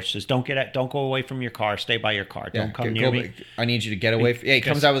porch, says, "Don't go away from your car. Stay by your car. Don't come near me." I need you to get away. He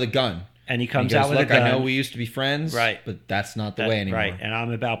comes out with a gun. And he comes goes, out with "Look, a gun. I know we used to be friends, Right. but that's not the way anymore. Right, and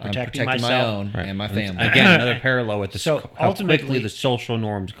I'm about protecting my myself. own and my family." Again, another parallel with So how ultimately- quickly the social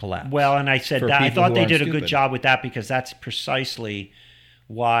norms collapse. Well, and I said For that I people thought who they aren't did a good stupid. job with that because that's precisely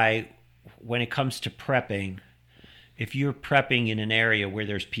why, when it comes to prepping, if you're prepping in an area where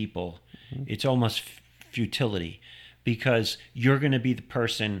there's people, it's almost futility because you're going to be the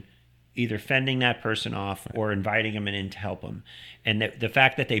person either fending that person off or inviting them in to help them. And the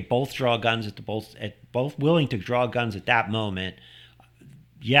fact that they both draw guns both willing to draw guns at that moment,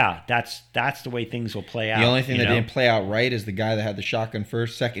 yeah, that's the way things will play out. The only thing you that know? didn't play out right is the guy that had the shotgun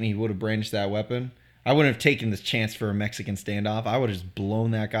first. Second, he would have brandished that weapon. I wouldn't have taken this chance for a Mexican standoff. I would have just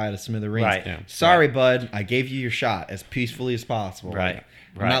blown that guy to smithereens. Right. Yeah. Sorry, bud. I gave you your shot as peacefully as possible. Right.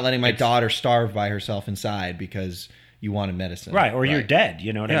 I'm not letting my daughter starve by herself inside because you wanted medicine. Right, or you're dead.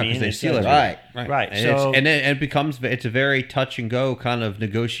 You know what I mean? Because they steal it. Right. And So it becomes it's a very touch and go kind of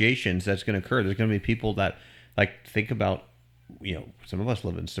negotiations that's going to occur. There's going to be people that like think about, some of us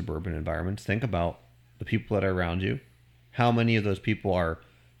live in suburban environments. Think about the people that are around you. How many of those people are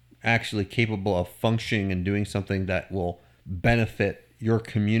actually capable of functioning and doing something that will benefit your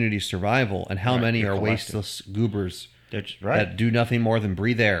community's survival, and how many are wasteless goobers that do nothing more than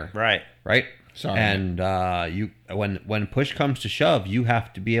breathe air. Right. Sorry. And when push comes to shove, you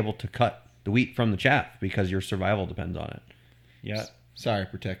have to be able to cut the wheat from the chaff because your survival depends on it. Yeah. Sorry,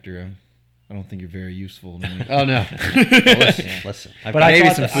 Protector. I don't think you're very useful to me. Oh no! Listen. But I maybe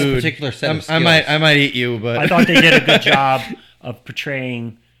thought some that- food. Particular set of I skills. might eat you, but I thought they did a good job of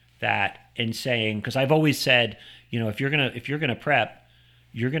portraying that and saying, because I've always said, if you're gonna prep,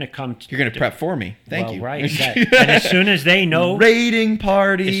 you're gonna come. you're gonna prep for me. Thank you. Right. And as soon as they know, Raiding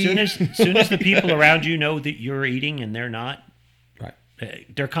party. as soon as the people around you know that you're eating and they're not, Right.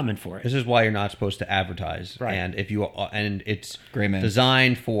 they're coming for it. This is why you're not supposed to advertise. Right. And it's Gray man.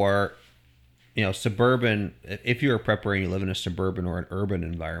 designed for, suburban. If you're a prepper and you live in a suburban or an urban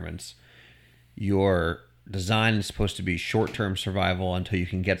environments, your design is supposed to be short-term survival until you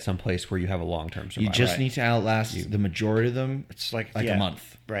can get someplace where you have a long-term survival. You just need to outlast the majority of them. It's like a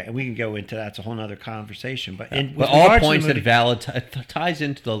month. Right. And we can go into that's a whole nother conversation. But But all points that valid ties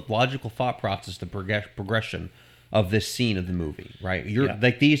into the logical thought process, the progression of this scene of the movie, right?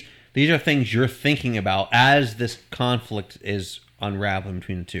 Like these are things you're thinking about as this conflict is unraveling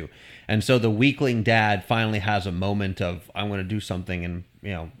between the two. And so the weakling dad finally has a moment of, I'm going to do something and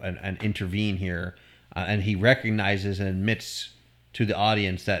and intervene here, and he recognizes and admits to the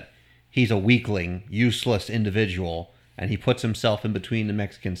audience that he's a weakling, useless individual, and he puts himself in between the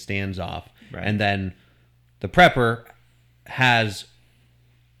Mexican standoff. Right. And then the prepper has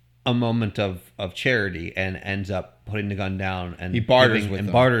a moment of charity and ends up putting the gun down, and He barters with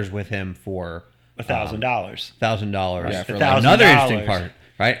him. barters with him for $1,000. $1,000. Yeah, for Another $1,000. interesting part,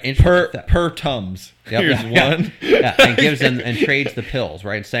 right? Per Tums. Yep, Here's one. and gives them and trades the pills,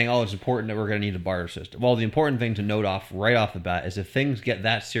 right? Saying, "Oh, it's important that we're going to need a barter system." Well, the important thing to note right off the bat is if things get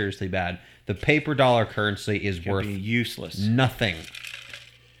that seriously bad, the paper dollar currency is worth Be useless. nothing.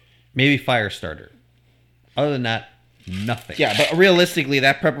 Maybe fire starter. Other than that, nothing. Yeah, but realistically,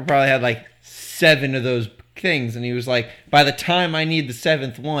 that prepper probably had like 7 of those things, and he was like, by the time I need the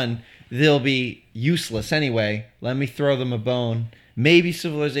 7th one, they'll be useless anyway. Let me throw them a bone. Maybe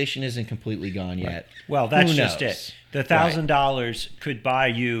civilization isn't completely gone yet. Well, that's Who just knows? it. The $1,000 could buy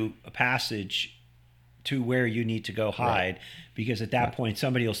you a passage to where you need to go hide, because at that point,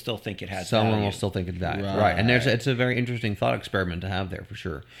 somebody will still think it has Someone value. will still think it's that. Right. Right. And it's a very interesting thought experiment to have there for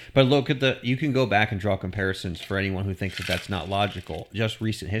sure. But look at you can go back and draw comparisons for anyone who thinks that that's not logical. Just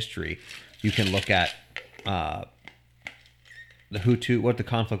recent history, you can look at the Hutu, the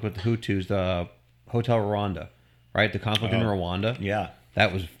conflict with the Hutus, the Hotel Rwanda, right? The conflict in Rwanda. Yeah.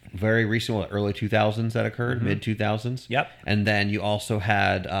 That was very recent, early 2000s that occurred, mid 2000s. Yep. And then you also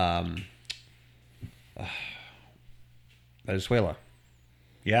had Venezuela.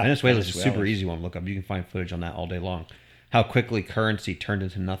 Yeah. Venezuela's a super easy one to look up. You can find footage on that all day long. How quickly currency turned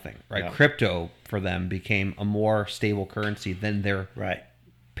into nothing, right? Yeah. Crypto for them became a more stable currency than their Right.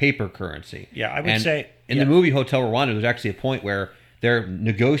 paper currency. Yeah, I would say- in the movie Hotel Rwanda, there's actually a point where they're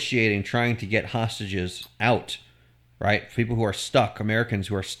negotiating, trying to get hostages out, right? People who are stuck, Americans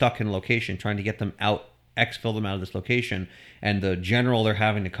who are stuck in a location, trying to get them out, exfil them out of this location. And the general they're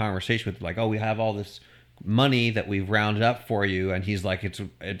having a conversation with, like, oh, we have all this money that we've rounded up for you, and he's like,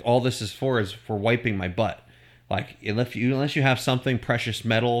 all this is for wiping my butt. Like, unless you have something, precious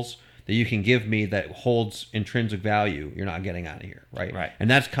metals that you can give me that holds intrinsic value, you're not getting out of here, right? Right. And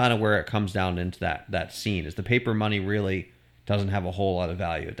that's kind of where it comes down into that scene, is the paper money really doesn't have a whole lot of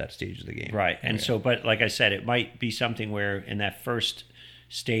value at that stage of the game. Right. And so, but like I said, it might be something where in that first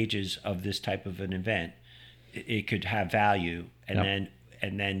stages of this type of an event, it could have value, and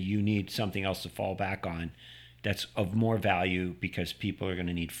then you need something else to fall back on that's of more value, because people are going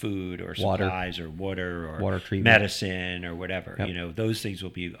to need food or supplies or water treatment, medicine or whatever. Yep. Those things will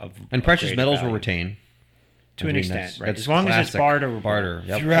be of And precious greater metals value. will retain. To an extent, right? That's As long as it's classic. barter.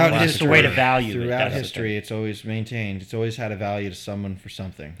 Yep. Throughout It's history, the way to value it. throughout That's the history, thing. it's always maintained. It's always had a value to someone for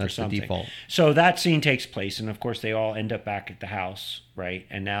something. That's the something. default. So that scene takes place, and of course they all end up back at the house, right?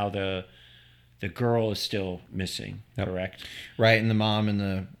 And now the the girl is still missing. Yep. Correct. Right, and the mom and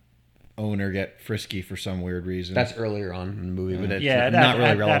the owner get frisky for some weird reason. That's earlier on in the movie, but it's Yeah, not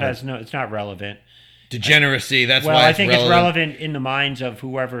really relevant. it's not relevant. degeneracy. That's Well, why I think it's relevant in the minds of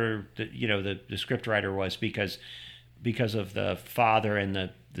whoever the scriptwriter was, because of the father and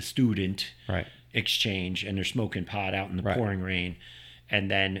the student Right. exchange, and they're smoking pot out in the Right. pouring rain, and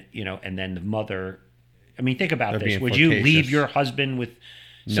then the mother. I mean, think about They're this. being Would you leave flirtatious. your husband with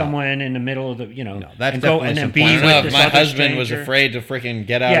someone in the middle of the that's and go definitely and then some be plan. with I don't know if this my other husband was stranger? afraid to freaking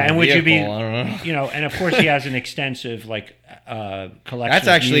get out Yeah, of the and would you vehicle. be? I don't know. And of course he has an extensive collection. That's of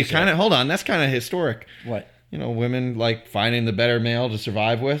actually music. kind of, hold on, that's kind of historic. What? Women like finding the better male to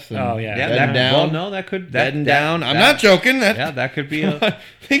survive with. And Oh, yeah. Yeah, bedding down. well, no, that could Bedding down. I'm not joking. That could be a.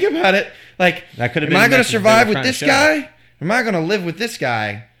 Think about it. Like, That could have am been I the going to message they survive were with trying to this show. guy? Am I going to live with this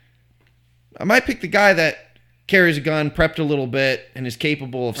guy? I might pick the guy that carries a gun, prepped a little bit, and is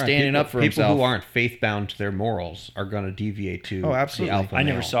capable of standing up for people himself. who aren't faith bound to their morals are going to deviate to Oh, absolutely. the alpha I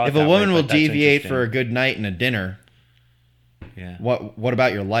never male. saw it If that a woman way, will but that's deviate for a interesting. good night and a dinner, Yeah. what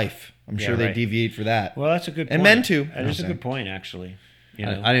about your life? I'm Yeah, sure they right. deviate for that. Well, that's a good point. And men, too. That is a Okay. good point, actually.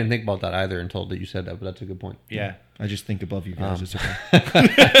 I didn't think about that either until that you said that, but that's a good point. Yeah. I just think above you guys. It's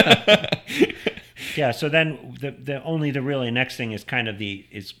okay. Yeah. So then the only the really next thing is kind of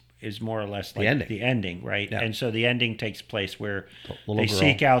is more or less like ending. right? Yeah. And so the ending takes place where Little they girl.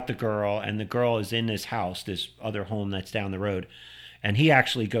 seek out the girl, and the girl is in this house, this other home that's down the road, and he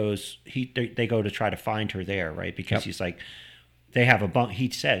actually goes. They go to try to find her there, right? Because Yep. he's like. They have a bunk. He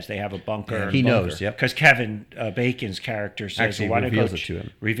says they have a bunker. Yeah, he knows, yep. Because Kevin Bacon's character says, Actually "Why don't reveals go it to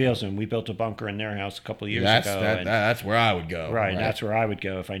him. Reveals him. We built a bunker in their house a couple of years that's ago. and- that's where I would go. Right, that's where I would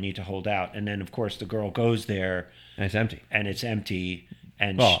go if I need to hold out. And then, of course, the girl goes there, And it's empty. and it's empty,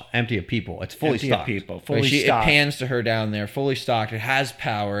 and Well, empty of people. It's fully empty stocked. of people, Right, fully it stocked. pans to her down there, fully stocked. It has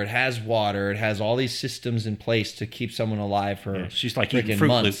power. It has water. It has all these systems in place to keep someone alive for. Yeah, she's like eating freaking Fruit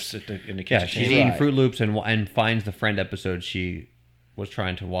months. Loops in the Yeah, kitchen. she's table. eating Right. Fruit Loops and finds the friend episode she was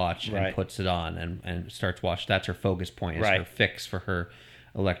trying to watch Right. and puts it on and starts watch. That's her focus point. Is her Right. fix for her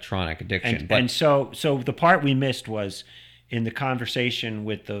electronic addiction. And, but and so the part we missed was in the conversation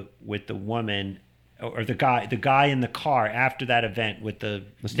with the woman or the guy in the car after that event with the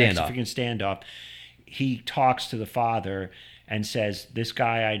standoff. Mexican standoff. He talks to the father and says, "This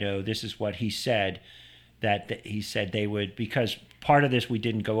guy I know. This is what he said. That he said they would, because part of this we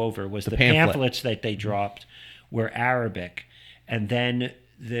didn't go over was the pamphlet. pamphlets that they dropped were Arabic, and then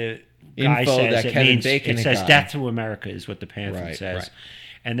the guy Info says that it Kevin means Bacon it had says gotten. death to America is what the pamphlet Right, says. right.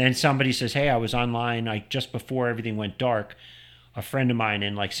 And then somebody says, "Hey, I was online just before everything went dark. A friend of mine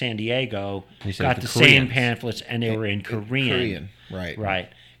in San Diego He said got the the same Koreans. pamphlets, and they were in Korean. Right. Right.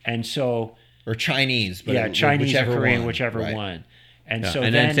 And so, Or Chinese, but Chinese whichever or Korean, one. whichever Right. one. And yeah. so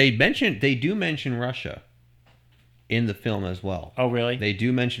and then, they do mention Russia in the film as well. oh really? They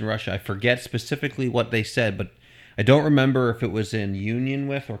do mention Russia. I forget specifically what they said, but I don't remember if it was in union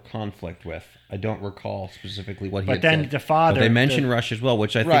with or conflict with. I don't recall specifically what he But had then said. the father- But they mentioned the- Russia as well,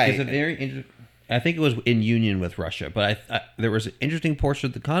 which I think Right. is a very. I think it was in union with Russia, but there was an interesting portion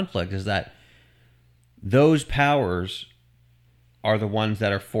of the conflict is that those powers are the ones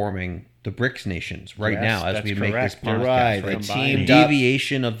that are forming the BRICS nations right Yes, now as that's we make this correct. You're podcast. right. They Combining. teamed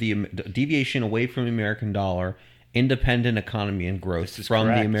up. Deviation away from the American dollar, independent economy and growth This is from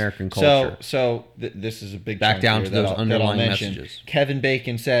the correct. American culture. So this is a big Back chunk down here to that those I'll underlying mention. messages. Kevin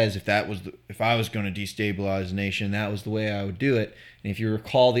Bacon says if I was going to destabilize a nation, that was the way I would do it. And if you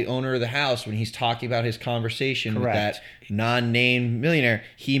recall, the owner of the house, when he's talking about his conversation Correct. with that non-named millionaire,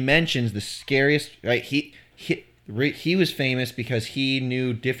 he mentions the scariest. Right, he was famous because he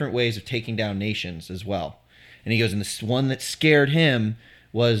knew different ways of taking down nations as well. And he goes, and the one that scared him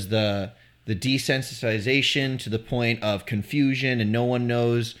was the desensitization to the point of confusion, and no one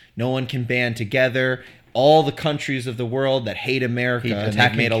knows, no one can band together. All the countries of the world that hate America, and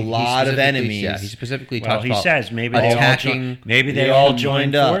they've made a lot of enemies. Yeah, he specifically Well, talks he about says maybe attacking. they all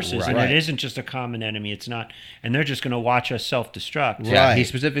joined up, forces, and right. it isn't just a common enemy. It's not, and they're just going to watch us self-destruct. Yeah, he Right.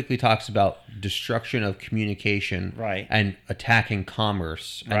 specifically talks about destruction of communication, Right. and attacking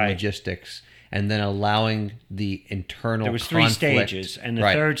commerce and Right. logistics, and then allowing the internal. There was three conflict- stages, and the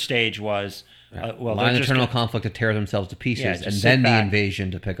Right. third stage was allowing they're just internal gonna- conflict to tear themselves to pieces, Yeah, just and sit then back. the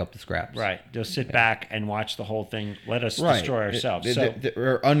invasion to pick up the scraps. right. Just sit back and watch the whole thing. Let us Right. destroy ourselves.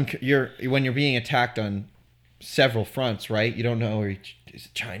 When you're being attacked on several fronts, right? You don't know, is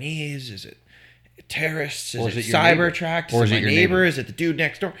it Chinese? Is it terrorists? Or Is is it it your neighbor? Cybertrack? Or Is is it it my your neighbor? neighbor? Is it the dude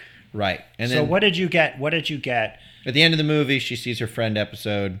next door? Right. And So then what did you get? What did you get? at the end of the movie, she sees her friend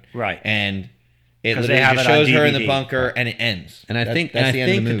episode. Right. And It 'Cause literally they have just it on shows her in the DVD. bunker, and it ends. And I think that's the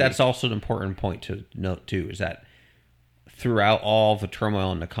end of the movie. that's also an important point to note too, is that throughout all the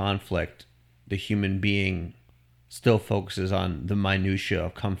turmoil and the conflict, the human being still focuses on the minutia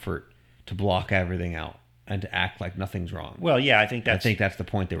of comfort to block everything out and to act like nothing's wrong. Well, yeah, I think that's the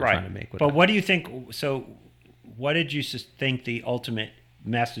point they were right. trying to make. With But that. what do you think? So, what did you think the ultimate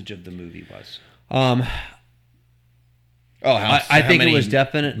message of the movie was? I think it was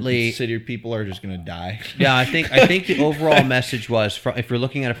definitely city people are just going to die. Yeah, I think the overall message was, if you're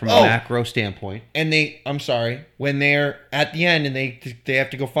looking at it from a macro standpoint, And I'm sorry, when they're at the end and they have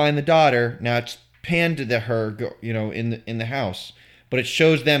to go find the daughter. Now it's panned to her, in the house, but it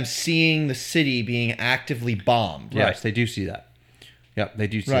shows them seeing the city being actively bombed. yes, they do see that. Yep, they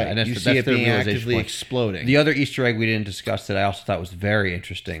do see Right, that. And that's, you that's see it their being realization actively point. exploding. The other Easter egg we didn't discuss that I also thought was very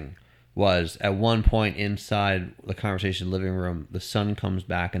interesting was at one point inside the conversation living room, the son comes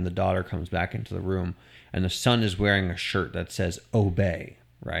back and the daughter comes back into the room, and the son is wearing a shirt that says "Obey,"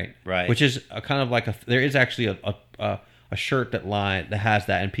 right? Right. Which is a kind of like there is actually a shirt that has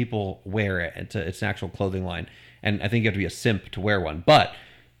that, and people wear it. It's an actual clothing line, and I think you have to be a simp to wear one, but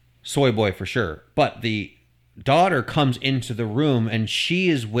soy boy for sure. But the daughter comes into the room and she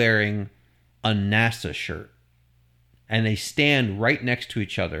is wearing a NASA shirt, and they stand right next to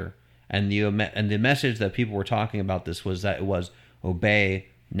each other. And the message that people were talking about this was that it was obey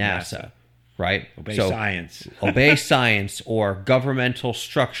NASA. Right? Obey science. Obey science, or governmental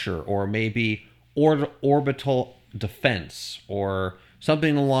structure, or maybe orbital defense, or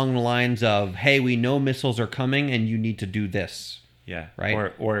something along the lines of, hey, we know missiles are coming and you need to do this. Yeah.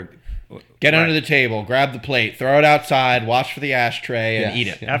 Right? Or Get under the table, grab the plate, throw it outside, watch for the ashtray, and eat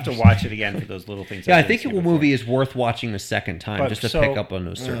it. I have to watch it again for those little things. Yeah, I think the movie is worth watching a second time just to pick up on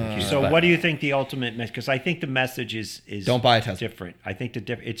those certain cues. So But- what do you think the ultimate message? Because I think the message is Don't buy a Tesla. different. I think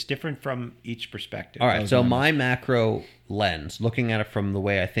it's different from each perspective. All right, so my macro lens, looking at it from the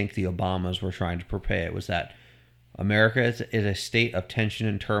way I think the Obamas were trying to portray it, was that America is a state of tension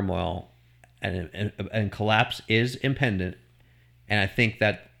and turmoil, and collapse is impending, and I think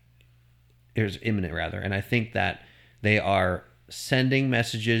that is imminent, rather. And I think that they are sending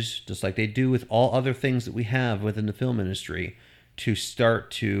messages, just like they do with all other things that we have within the film industry, to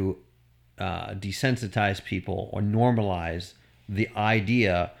start to desensitize people or normalize the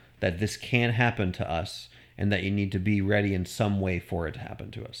idea that this can happen to us and that you need to be ready in some way for it to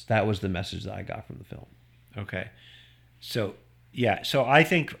happen to us. That was the message that I got from the film. Okay. So, yeah. So I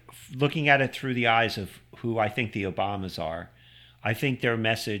think looking at it through the eyes of who I think the Obamas are, I think their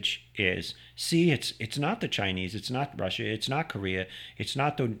message is, see, it's not the Chinese, it's not Russia, it's not Korea, it's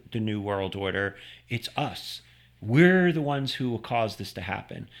not the New World Order, it's us. We're the ones who will cause this to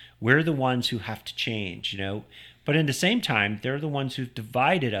happen. We're the ones who have to change, But at the same time, they're the ones who've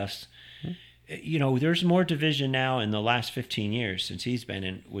divided us. There's more division now in the last 15 years since he's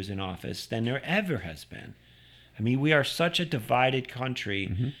was in office than there ever has been. I mean, we are such a divided country.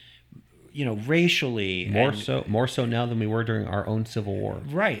 Mm-hmm. Racially. More so now than we were during our own Civil War.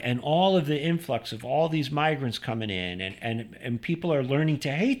 Right. And all of the influx of all these migrants coming in and people are learning to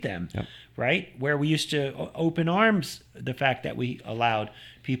hate them. Yep. Right. Where we used to open arms the fact that we allowed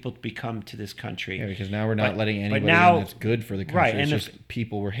people to come to this country. Yeah, because now we're not letting anybody in that's good for the country. Right. It's just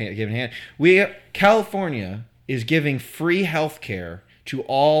people were giving hand. California is giving free health care to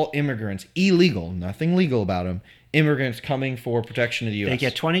all immigrants, illegal, nothing legal about them, immigrants coming for protection of the U.S. They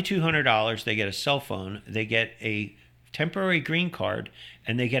get $2,200. They get a cell phone. They get a temporary green card,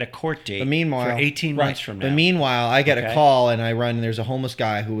 and they get a court date for 18 months from now. But meanwhile, I get a call, and and there's a homeless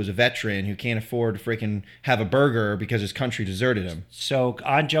guy who was a veteran who can't afford to freaking have a burger because his country deserted him. So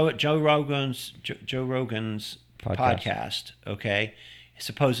on Joe Rogan's podcast, okay,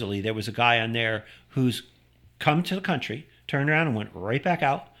 supposedly there was a guy on there who's come to the country, turned around and went right back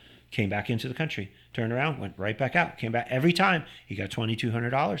out, came back into the country, turned around, went right back out, came back. Every time he got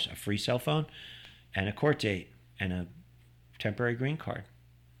 $2,200, a free cell phone, and a court date, and a temporary green card.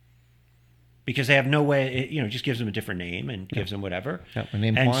 Because they have no way, it just gives them a different name and gives them whatever. Yeah, my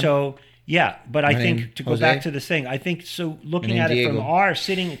name's and Juan. So, yeah, but I think to go Jose. back to this thing, I think so looking at it from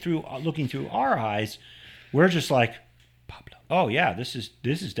looking through our eyes, we're just like, Pablo. Oh yeah, this is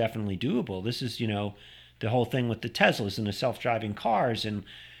definitely doable. This is, the whole thing with the Teslas and the self-driving cars, and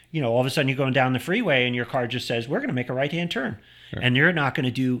all of a sudden you're going down the freeway and your car just says, we're going to make a right-hand turn. Sure. And you're not going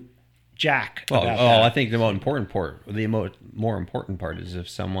to do jack about that. I think the more important part is if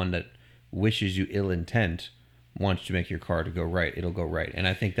someone that wishes you ill intent wants to make your car to go right, it'll go right. And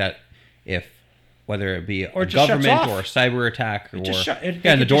I think that if, whether it be a government or a cyber attack, the door's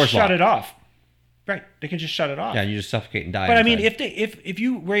locked. shut it off. Right. They can just shut it off. Yeah, you just suffocate and die. But I mean, inside. if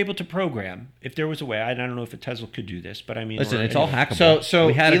you were able to program, if there was a way, I don't know if a Tesla could do this, but I mean, Listen, or it's all anyway. hackable. So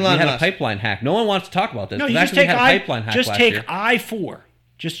we had Elon a Musk- pipeline hack. No one wants to talk about this. No, but you just actually, take we had a pipeline hack last year. I-4.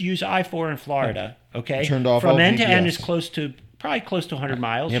 Just use I-4 in Florida, okay? Turned off From all end to end GPS. is probably close to 100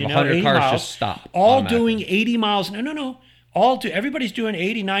 miles. Yeah, You but know, 100 80 cars miles. just stop All automatically. doing 80 miles. No. Everybody's doing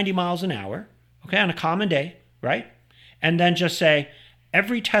 80, 90 miles an hour, okay, on a common day, right? And then just say,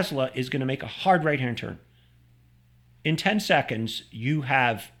 every Tesla is going to make a hard right-hand turn. In 10 seconds, you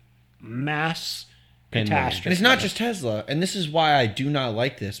have mass catastrophe. And it's not just Tesla, and this is why I do not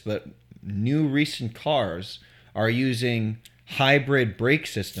like this, but new recent cars are using hybrid brake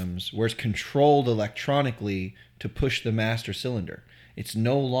systems where it's controlled electronically to push the master cylinder. It's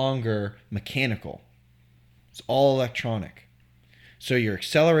no longer mechanical. It's all electronic. So your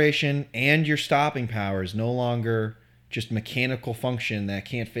acceleration and your stopping power is no longer just mechanical function that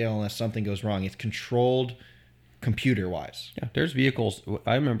can't fail unless something goes wrong. It's controlled computer-wise. Yeah, there's vehicles.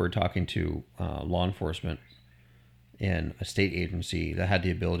 I remember talking to law enforcement in a state agency that had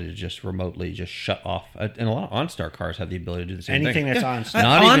the ability to just remotely just shut off. And a lot of OnStar cars have the ability to do the same Anything thing. that's on.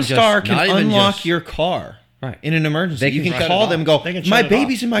 Not even OnStar just- not can even unlock just- your car Right. in an emergency. They You can can shut call it them and off. go, They can shut my it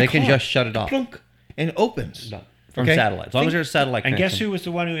baby's off. in my They car. can just shut it off. Plunk, and it opens. No, from Okay. satellite. As long as there's a satellite And connection. guess who was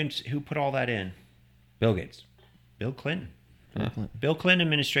the one who put all that in? Bill Gates. Bill Clinton. Bill Clinton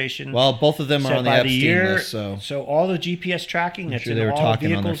administration. Well, both of them are said on the by Epstein list, so all the GPS tracking that's sure in they were all talking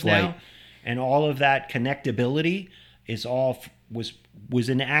on their vehicles flight. now, and all of that connectability is all was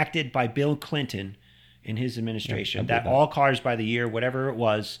enacted by Bill Clinton in his administration. believe That all cars by the year, whatever it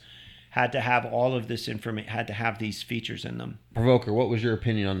was, had to have all of this information, had to have these features in them. Provoker, what was your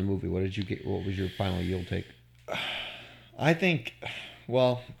opinion on the movie? What did you get? What was your final yield take? I think,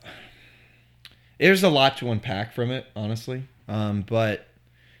 well, there's a lot to unpack from it, honestly. But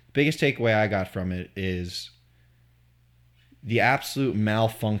the biggest takeaway I got from it is the absolute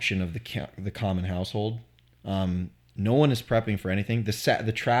malfunction of the common household. No one is prepping for anything.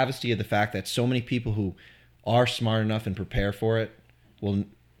 The travesty of the fact that so many people who are smart enough and prepare for it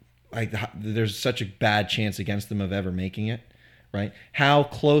there's such a bad chance against them of ever making it, right? How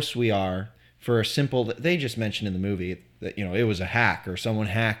close we are for a simple. They just mentioned in the movie that it was a hack or someone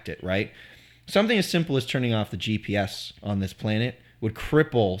hacked it, right? Something as simple as turning off the GPS on this planet would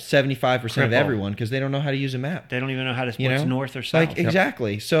cripple 75% of everyone because they don't know how to use a map. They don't even know how to what's north or south.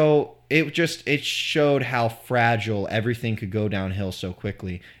 Exactly. So it showed how fragile everything could go downhill so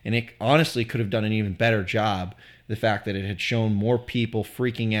quickly, and it honestly could have done an even better job. The fact that it had shown more people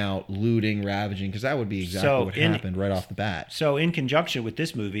freaking out, looting, ravaging, because that would be exactly what happened right off the bat. So in conjunction with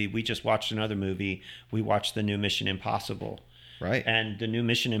this movie, we just watched another movie. We watched the new Mission Impossible. Right. And the new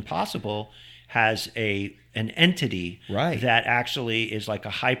Mission Impossible has an entity that actually is like a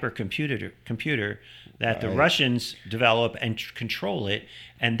hypercomputer that the Russians develop and control it,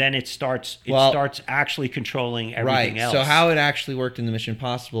 and then it starts actually controlling everything else. So how it actually worked in the Mission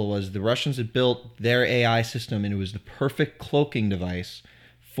Impossible was the Russians had built their AI system, and it was the perfect cloaking device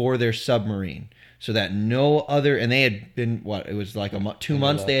for their submarine. So that no other, and they had been, it was like 2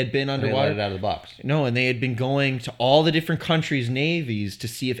 months they had been underwater. They let it out of the box. No, and they had been going to all the different countries' navies to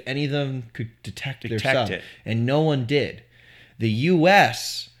see if any of them could detect their sub. it. And no one did. The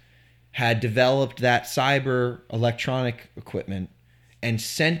U.S. had developed that cyber electronic equipment and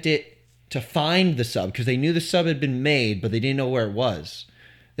sent it to find the sub because they knew the sub had been made, but they didn't know where it was.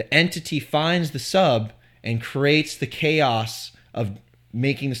 The entity finds the sub and creates the chaos of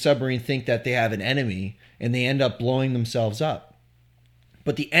making the submarine think that they have an enemy, and they end up blowing themselves up.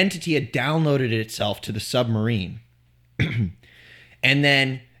 But the entity had downloaded it itself to the submarine, and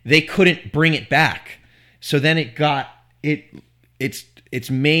then they couldn't bring it back. So then it got its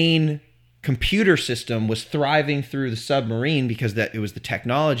main computer system was thriving through the submarine because it was the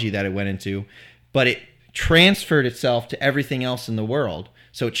technology that it went into, but it transferred itself to everything else in the world.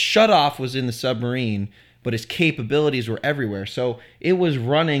 So its shutoff was in the submarine, but its capabilities were everywhere. So it was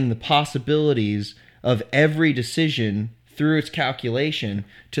running the possibilities of every decision through its calculation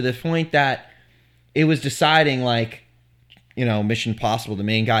to the point that it was deciding, Mission Impossible, the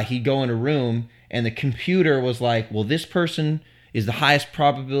main guy, he'd go in a room and the computer was like, well, this person is the highest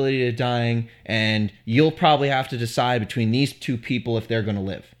probability of dying, and you'll probably have to decide between these two people if they're going to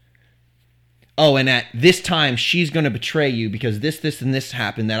live. Oh, and at this time, she's going to betray you because this, and this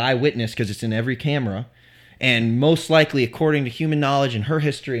happened that I witnessed because it's in every camera. And most likely, according to human knowledge and her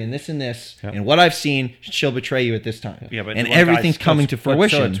history and this, and what I've seen, she'll betray you at this time. Yeah, but and everything's coming to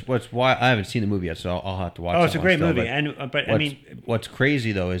fruition. What's why I haven't seen the movie yet, so I'll have to watch it. Oh, it's a great movie. What's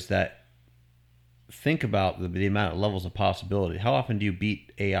crazy, though, is that think about the amount of levels of possibility. How often do you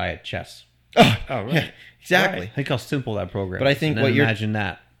beat AI at chess? Oh, right. yeah, exactly. Right. Think how simple that program But I is. think And what then you're- imagine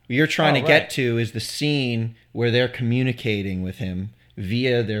that. You're trying to right. get to is the scene where they're communicating with him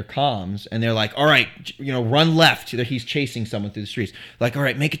via their comms, and they're like, all right, run left. He's chasing someone through the streets. Like, all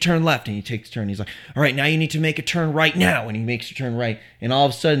right, make a turn left. And he takes a turn. He's like, all right, now you need to make a turn right now. And he makes a turn right. And all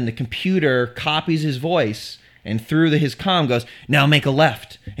of a sudden, the computer copies his voice and through his comm goes, now make a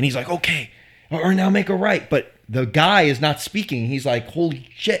left. And he's like, okay, or now make a right. But the guy is not speaking. He's like, holy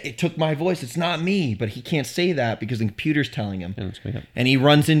shit, it took my voice. It's not me. But he can't say that because the computer's telling him. And he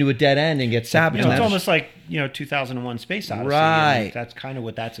runs into a dead end and gets sabotaged. It's almost like 2001: Space Odyssey. Right. And that's kind of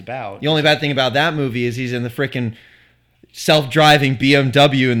what that's about. The only bad thing about that movie is he's in the frickin' self-driving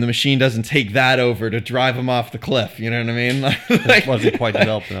BMW and the machine doesn't take that over to drive him off the cliff. You know what I mean? It wasn't quite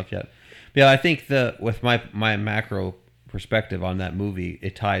developed enough yet. Yeah, I think with my macro perspective on that movie,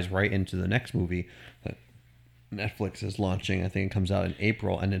 it ties right into the next movie that Netflix is launching. I think it comes out in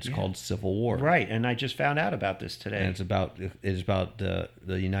April, and it's called Civil War. Right, and I just found out about this today. And it's about the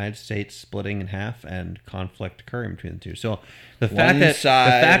United States splitting in half and conflict occurring between the two. So the fact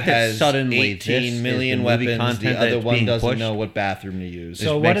that suddenly 18 million movie weapons, content the other that's one being doesn't pushed, know what bathroom to use.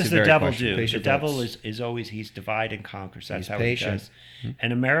 So It what makes does it the very devil questionable. do? Patient The devil votes. is always, he's divide and conquers. That's He's how patient. he does.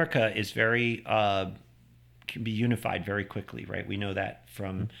 And America is very can be unified very quickly, right? We know that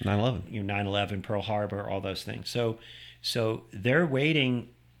from 9/11. 9/11, Pearl Harbor, all those things. So they're waiting.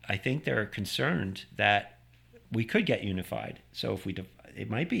 I think they're concerned that we could get unified. So if it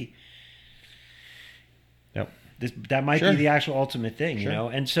might be. Yep. That might Sure. be the actual ultimate thing, Sure.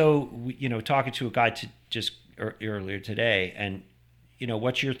 And so, talking to a guy just earlier today, and,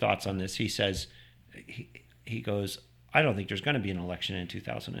 what's your thoughts on this? He says, he goes, I don't think there's going to be an election in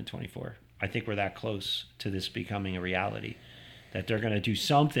 2024. I think we're that close to this becoming a reality, that they're going to do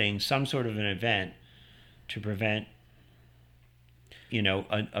something, some sort of an event to prevent,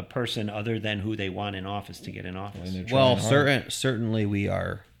 a person other than who they want in office to get in office. Well, certainly we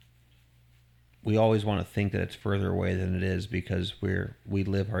are. We always want to think that it's further away than it is because we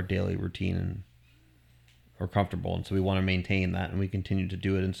live our daily routine and we're comfortable, and so we want to maintain that, and we continue to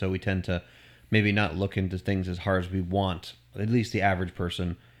do it, and so we tend to maybe not look into things as hard as we want, at least the average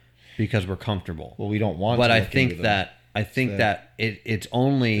person, because we're comfortable. Well, we don't want but to. I think that it's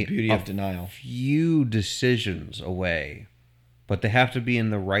only the beauty of denial. Few decisions away, but they have to be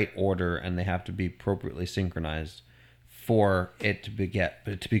in the right order and they have to be appropriately synchronized for it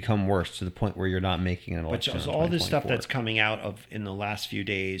to become worse to the point where you're not making an election. But all this stuff that's coming out of in the last few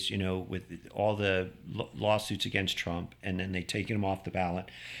days, with all the lawsuits against Trump, and then they taken him off the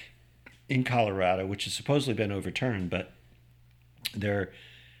ballot in Colorado, which has supposedly been overturned, but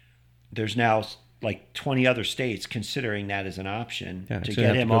there's now like 20 other states considering that as an option to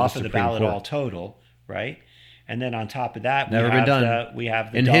get him off of the ballot all total, right? And then on top of that, never been done. We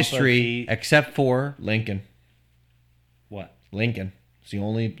have the in dump history, except for Lincoln. What? Lincoln. It's the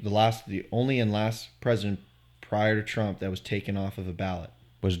only and last president prior to Trump that was taken off of a ballot.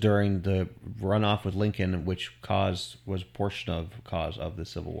 Was during the runoff with Lincoln, which was a portion of the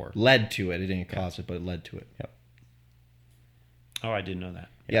Civil War. Led to it. It didn't cause it, but it led to it. Yep. Oh, I didn't know that.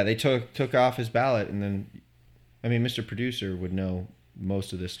 Yeah, they took off his ballot, and then, Mr. Producer would know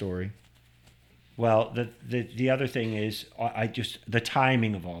most of this story. Well, the other thing is the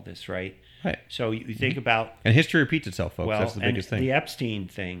timing of all this, right? Right. So you think about, and history repeats itself, folks. well, That's the biggest thing. The Epstein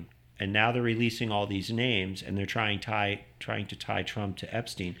thing, and now they're releasing all these names, and they're trying to tie Trump to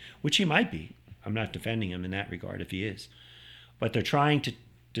Epstein, which he might be. I'm not defending him in that regard if he is, but they're trying to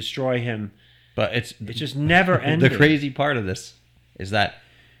destroy him. But it's just never ending. The crazy part of this is that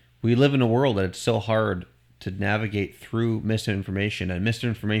we live in a world that it's so hard to navigate through misinformation, and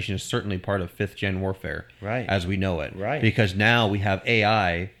misinformation is certainly part of fifth gen warfare, right, as we know it, right? Because now we have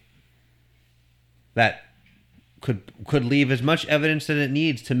AI that could leave as much evidence that it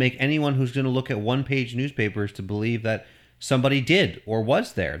needs to make anyone who's going to look at one-page newspapers to believe that somebody did or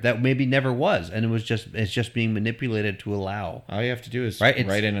was there that maybe never was, and it's just being manipulated to allow. All you have to do is write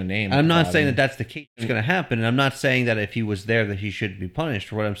in a name. I'm not saying that that's the case that's going to happen, and I'm not saying that if he was there that he should be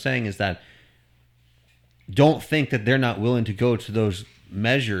punished. What I'm saying is that don't think that they're not willing to go to those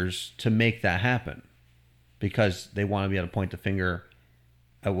measures to make that happen, because they want to be able to point the finger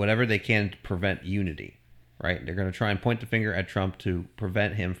at whatever they can to prevent unity, right? They're going to try and point the finger at Trump to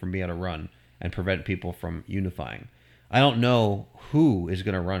prevent him from being able to run and prevent people from unifying. I don't know who is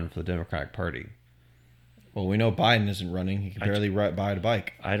going to run for the Democratic Party. Well, we know Biden isn't running. He can barely ride a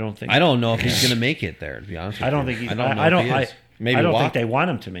bike. I don't know if he's going to make it there, to be honest with you. I don't think he's. I don't know if he is. Maybe I don't walk. think they want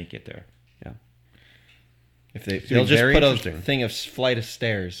him to make it there. Yeah. If they'll just very put a interesting thing of flight of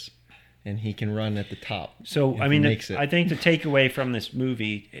stairs, and he can run at the top. So if I he mean, makes it. I think the takeaway from this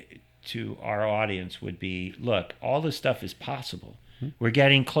movie, to our audience would be, look, all this stuff is possible. We're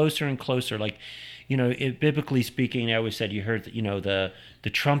getting closer and closer. Like, biblically speaking, I always said you heard, the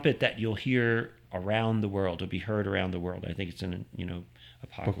trumpet that you'll hear around the world will be heard around the world. I think it's in,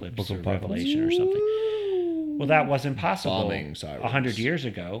 Apocalypse Book or of Apocalypse. Revelation or something. Well, that wasn't possible Bombing sirens. 100 years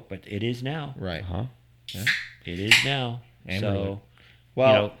ago, but it is now. Right. Huh? Yeah. It is now. Amberlin. So,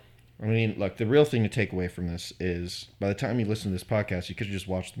 Well, I mean, look, the real thing to take away from this is by the time you listen to this podcast, you could have just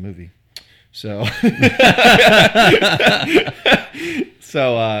watched the movie. So,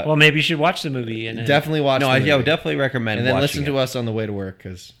 well, maybe you should watch the movie and definitely watch. No, the movie. I would definitely recommend. And then watching listen to it. us on the way to work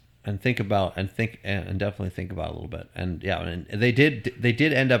because And definitely think about it a little bit. And yeah, and they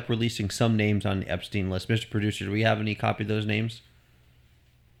did end up releasing some names on the Epstein list. Mr. Producer, do we have any copy of those names?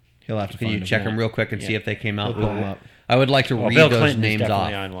 he'll have to. Can find you check them them real quick and see if they came out? We'll pull 'em up. I would like to well, read Bill those Clinton is names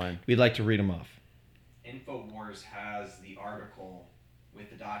definitely off. on one. We'd like to read them off. InfoWars has the article with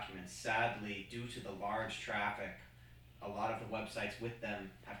the documents. Sadly, due to the large traffic, a lot of the websites with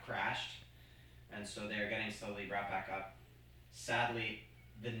them have crashed, and so they're getting slowly brought back up. Sadly,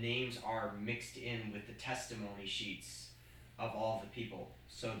 the names are mixed in with the testimony sheets of all the people.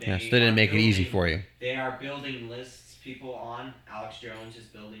 So they Didn't make it easy for you. They are building lists. People on Alex Jones is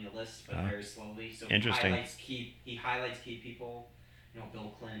building a list, but very slowly. So Interesting. He highlights key people.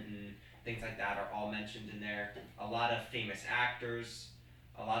 Bill Clinton, things like that are all mentioned in there. A lot of famous actors,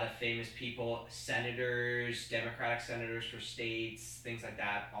 a lot of famous people, senators, Democratic senators for states, things like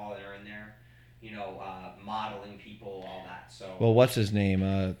that. All are in there. Modeling people, all that. So Well, what's his name?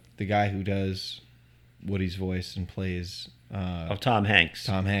 The guy who does Woody's voice and plays Tom Hanks.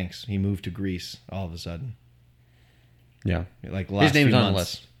 Tom Hanks. He moved to Greece all of a sudden. Yeah, Like last his name's few on the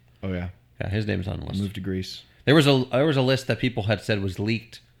months. list. Oh yeah, Yeah, his name's on the list. moved to Greece. There was a list that people had said was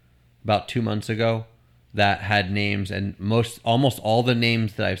leaked about 2 months ago that had names, and almost all the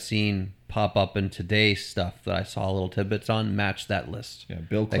names that I've seen pop up in today's stuff that I saw little tidbits on match that list. Yeah,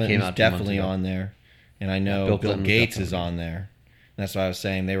 Bill that came Clinton's out 2 months definitely ago. on there, and I know Bill Bill Clinton was Gates is definitely on there. And that's why I was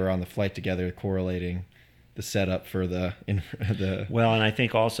saying they were on the flight together, correlating the setup for the. Well, and I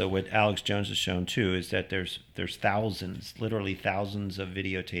think also what Alex Jones has shown too is that there's thousands, literally thousands of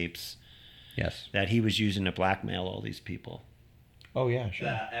videotapes Yes. that he was using to blackmail all these people. Oh yeah, the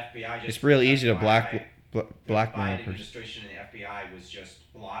FBI just. It's real easy to blackmail The a Biden person. administration and the FBI was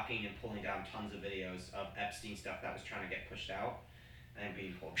just blocking and pulling down tons of videos of Epstein stuff that was trying to get pushed out and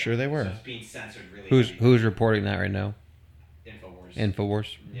being pulled down. Sure they were. So it's being censored really. Who's reporting that right now? InfoWars.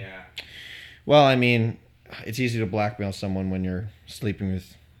 Infowars. Yeah. Well, I mean, it's easy to blackmail someone when you're sleeping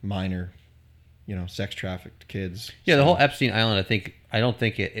with minor, sex trafficked kids. Yeah, the whole Epstein Island. I don't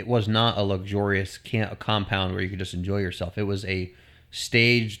think it was not a luxurious compound where you could just enjoy yourself. It was a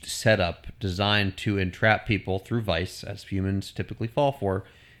staged setup designed to entrap people through vice, as humans typically fall for,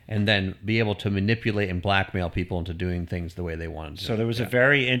 and then be able to manipulate and blackmail people into doing things the way they wanted to. So there was a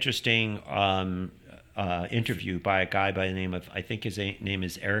very interesting interview by a guy by the name of, I think his name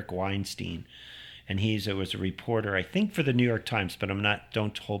is Eric Weinstein, and he was a reporter, I think for the New York Times, but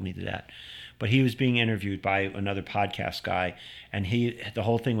don't hold me to that. But he was being interviewed by another podcast guy, and the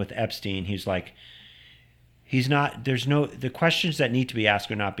whole thing with Epstein, he's like, the questions that need to be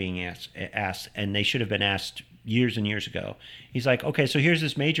asked are not being asked, and they should have been asked years and years ago. He's like, okay, so here's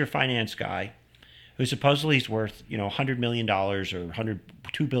this major finance guy who supposedly is worth, $100 million or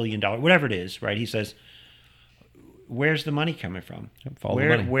 $2 billion, whatever it is, right? He says, where's the money coming from? Follow the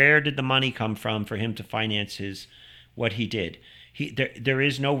money. Where did the money come from for him to finance what he did? There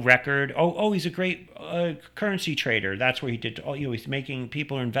is no record. Oh, he's a great currency trader. That's where he did. He's making,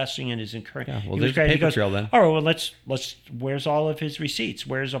 people are investing in his currency. Yeah, well, there's a paper trail then. All right, well, let's. Where's all of his receipts?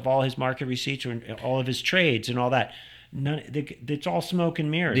 Where's of all his market receipts or all of his trades and all that? It's all smoke and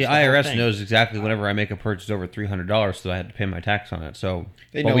mirrors. The whole IRS thing. knows exactly whenever I make a purchase over $300, so I had to pay my tax on it. So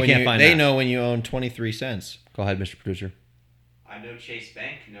They but know we when can't you, find they that. know when you own 23 cents. Go ahead, Mr. Producer. I know Chase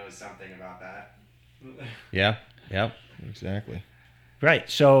Bank knows something about that. Yeah. Yep. Exactly. Right.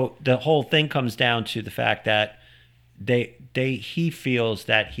 So the whole thing comes down to the fact that he feels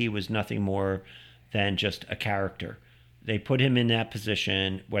that he was nothing more than just a character. They put him in that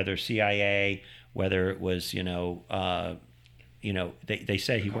position, whether CIA, whether it was, they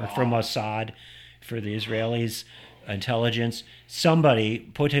say he worked for Mossad, for the Israelis, intelligence. Somebody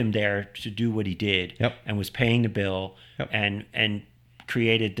put him there to do what he did. Yep. And was paying the bill. Yep. and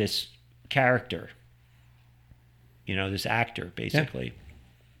created this character. This actor, basically.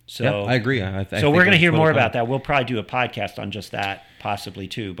 So Yeah, I agree. I so we're going to hear more fine. about that. We'll probably do a podcast on just that, possibly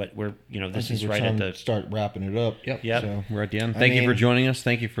too. But we're, this is right at the. start wrapping it up. Yep. Yep. So, We're at the end. I Thank you for mean- joining us.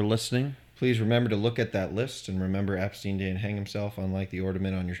 Thank you for listening. Please remember to look at that list and remember Epstein didn't hang himself, unlike the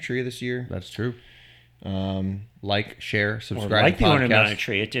ornament on your tree this year. That's true. Like, share, Or subscribe like to the the ornament on a podcast.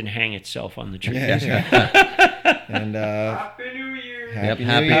 tree, it didn't hang itself on the tree. Yeah. And Happy New Year! Happy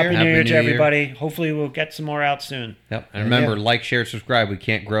Happy- New Year. Happy New Year New to Year. everybody. Hopefully we'll get some more out soon. Yep. And remember, Yeah. like, share, subscribe. We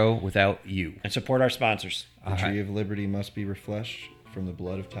can't grow without you. And support our sponsors. The tree of liberty must be refreshed from the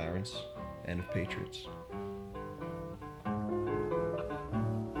blood of tyrants and of patriots.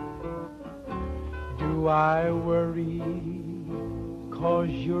 Do I worry 'cause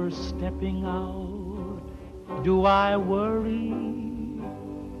you're stepping out? Do I worry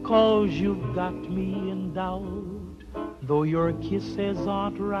 'cause you've got me in doubt? Though your kisses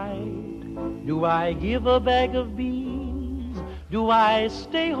aren't right, do I give a bag of beans? Do I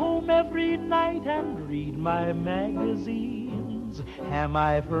stay home every night and read my magazines? Am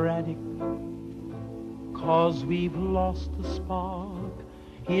I frantic 'cause we've lost the spark?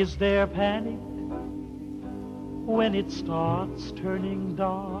 Is there panic when it starts turning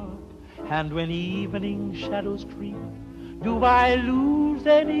dark? And when evening shadows creep, do I lose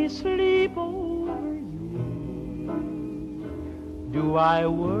any sleep over you? Do I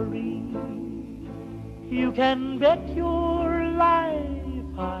worry? You can bet your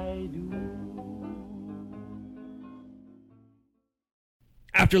life I do.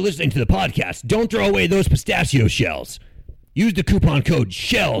 After listening to the podcast, don't throw away those pistachio shells. Use the coupon code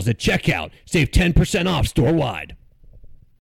SHELLS at checkout. Save 10% off store-wide.